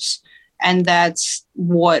perspectives. And that's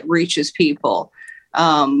what reaches people.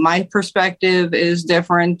 My perspective is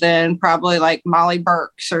different than probably like Molly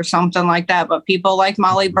Burke's or something like that, but people like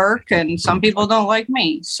Molly Burke and some people don't like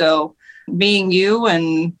me. So being you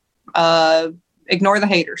and ignore the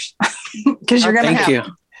haters because you're going to have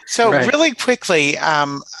them. So really quickly,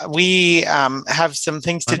 we have some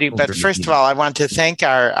things to do. But first of all, I want to thank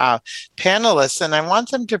our panelists, and I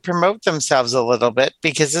want them to promote themselves a little bit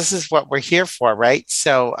because this is what we're here for, right?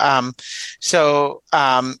 So,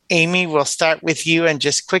 Amy, we'll start with you and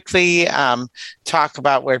just quickly talk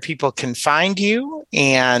about where people can find you,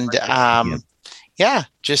 and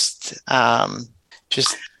just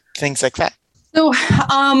things like that. So,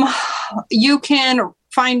 you can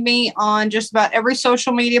find me on just about every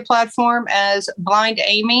social media platform as Blind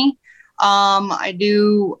Amy. I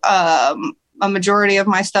do a majority of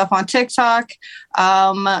my stuff on TikTok.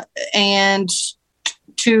 And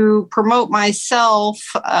to promote myself,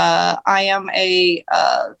 I am a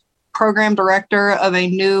program director of a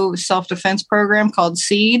new self-defense program called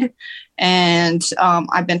SEED. And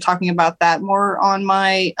I've been talking about that more on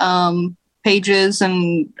my pages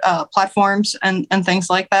and platforms and things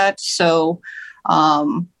like that. So,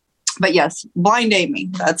 but yes, Blind Amy.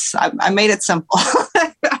 I made it simple.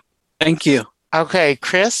 Thank you. Okay,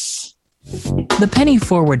 Chris. The Penny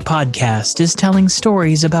Forward podcast is telling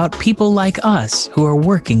stories about people like us who are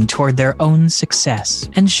working toward their own success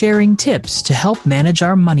and sharing tips to help manage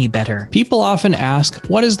our money better. People often ask,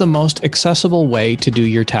 what is the most accessible way to do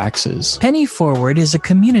your taxes? Penny Forward is a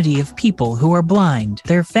community of people who are blind,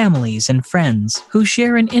 their families and friends, who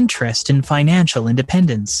share an interest in financial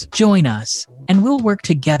independence. Join us, and we'll work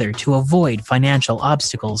together to avoid financial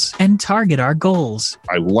obstacles and target our goals.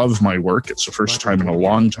 I love my work. It's the first time in a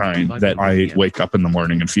long time that I wake up in the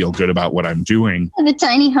morning and feel good about what I'm doing. The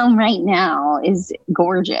tiny home right now is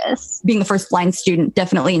gorgeous. Being the first blind student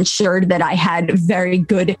definitely ensured that I had very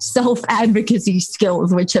good self-advocacy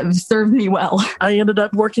skills, which have served me well. I ended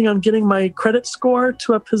up working on getting my credit score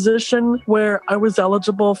to a position where I was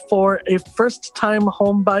eligible for a first-time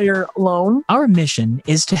home buyer loan. Our mission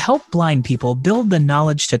is to help blind people build the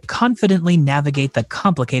knowledge to confidently navigate the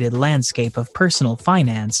complicated landscape of personal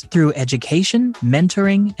finance through education,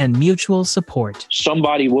 mentoring, and mutual support.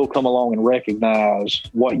 Somebody will come along and recognize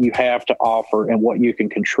what you have to offer and what you can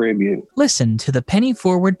contribute. Listen to the Penny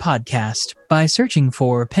Forward podcast by searching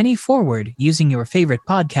for Penny Forward using your favorite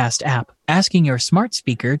podcast app, asking your smart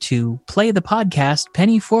speaker to play the podcast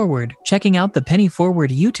Penny Forward, checking out the Penny Forward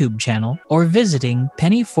YouTube channel, or visiting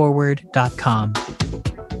pennyforward.com.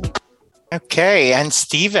 Okay, and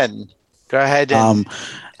Stephen, go ahead. And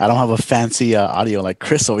I don't have a fancy audio like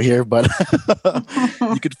Chris over here, but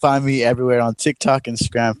you could find me everywhere on TikTok,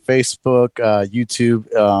 Instagram, Facebook,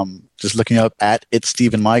 YouTube. Just looking up at It's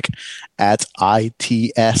Stephen Mike, at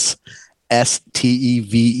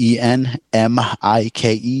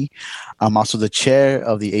ITSSTEVENMIKE. I'm also the chair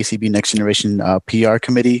of the ACB Next Generation PR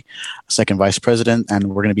Committee, second vice president, and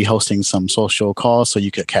we're going to be hosting some social calls, so you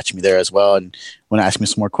could catch me there as well. And when I ask me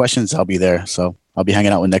some more questions, I'll be there. So I'll be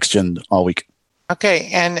hanging out with Next Gen all week. Okay,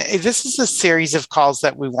 and this is a series of calls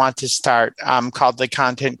that we want to start called the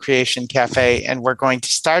Content Creation Cafe, and we're going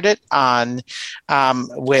to start it on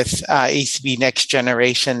with ACB Next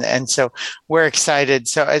Generation, and so we're excited.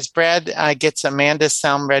 So as Brad gets Amanda's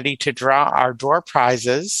sound ready to draw our door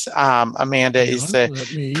prizes, Amanda is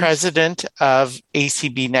the president of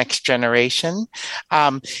ACB Next Generation.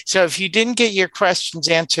 So if you didn't get your questions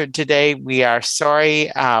answered today, we are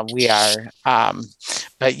sorry.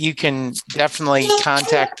 But you can definitely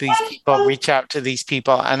contact these people, reach out to these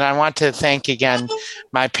people. And I want to thank again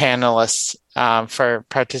my panelists for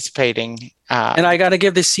participating. And I got to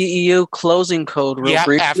give the CEU closing code real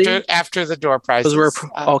briefly. After the door prizes. We're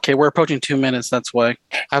approaching 2 minutes. That's why.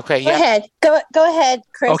 Okay. Go ahead. Go ahead,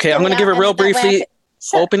 Chris. Okay, I'm going to give it real briefly.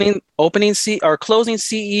 Closing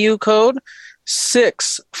CEU code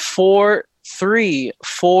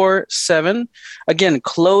 64347. Again,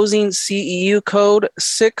 closing CEU code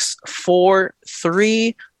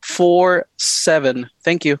 64347.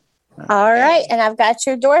 Thank you. All right, and I've got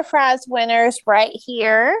your door prize winners right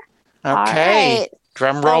here. Okay. Right.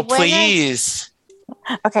 Drum roll, please.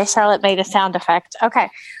 Okay, Charlotte made a sound effect. Okay.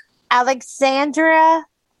 Alexandra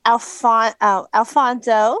Alfonso,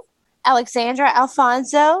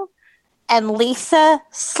 and Lisa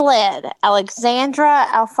Sled. Alexandra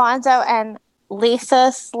Alfonso and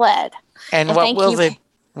Lisa Sled. And they'll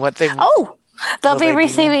be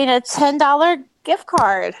receiving a $10 gift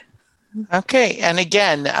card. Okay. And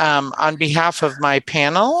again, on behalf of my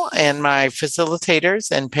panel and my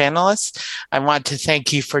facilitators and panelists, I want to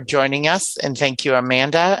thank you for joining us, and thank you,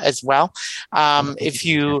 Amanda, as well. If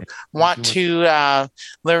you want to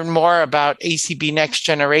learn more about ACB Next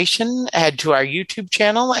Generation, head to our YouTube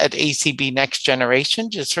channel at ACB Next Generation.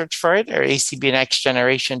 Just search for it, or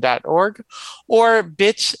acbnextgeneration.org, or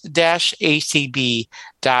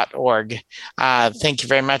bits-acb.org. Thank you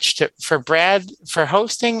very much for Brad for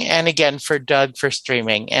hosting, and again for Doug for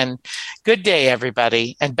streaming. And good day,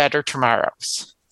 everybody, and better tomorrows.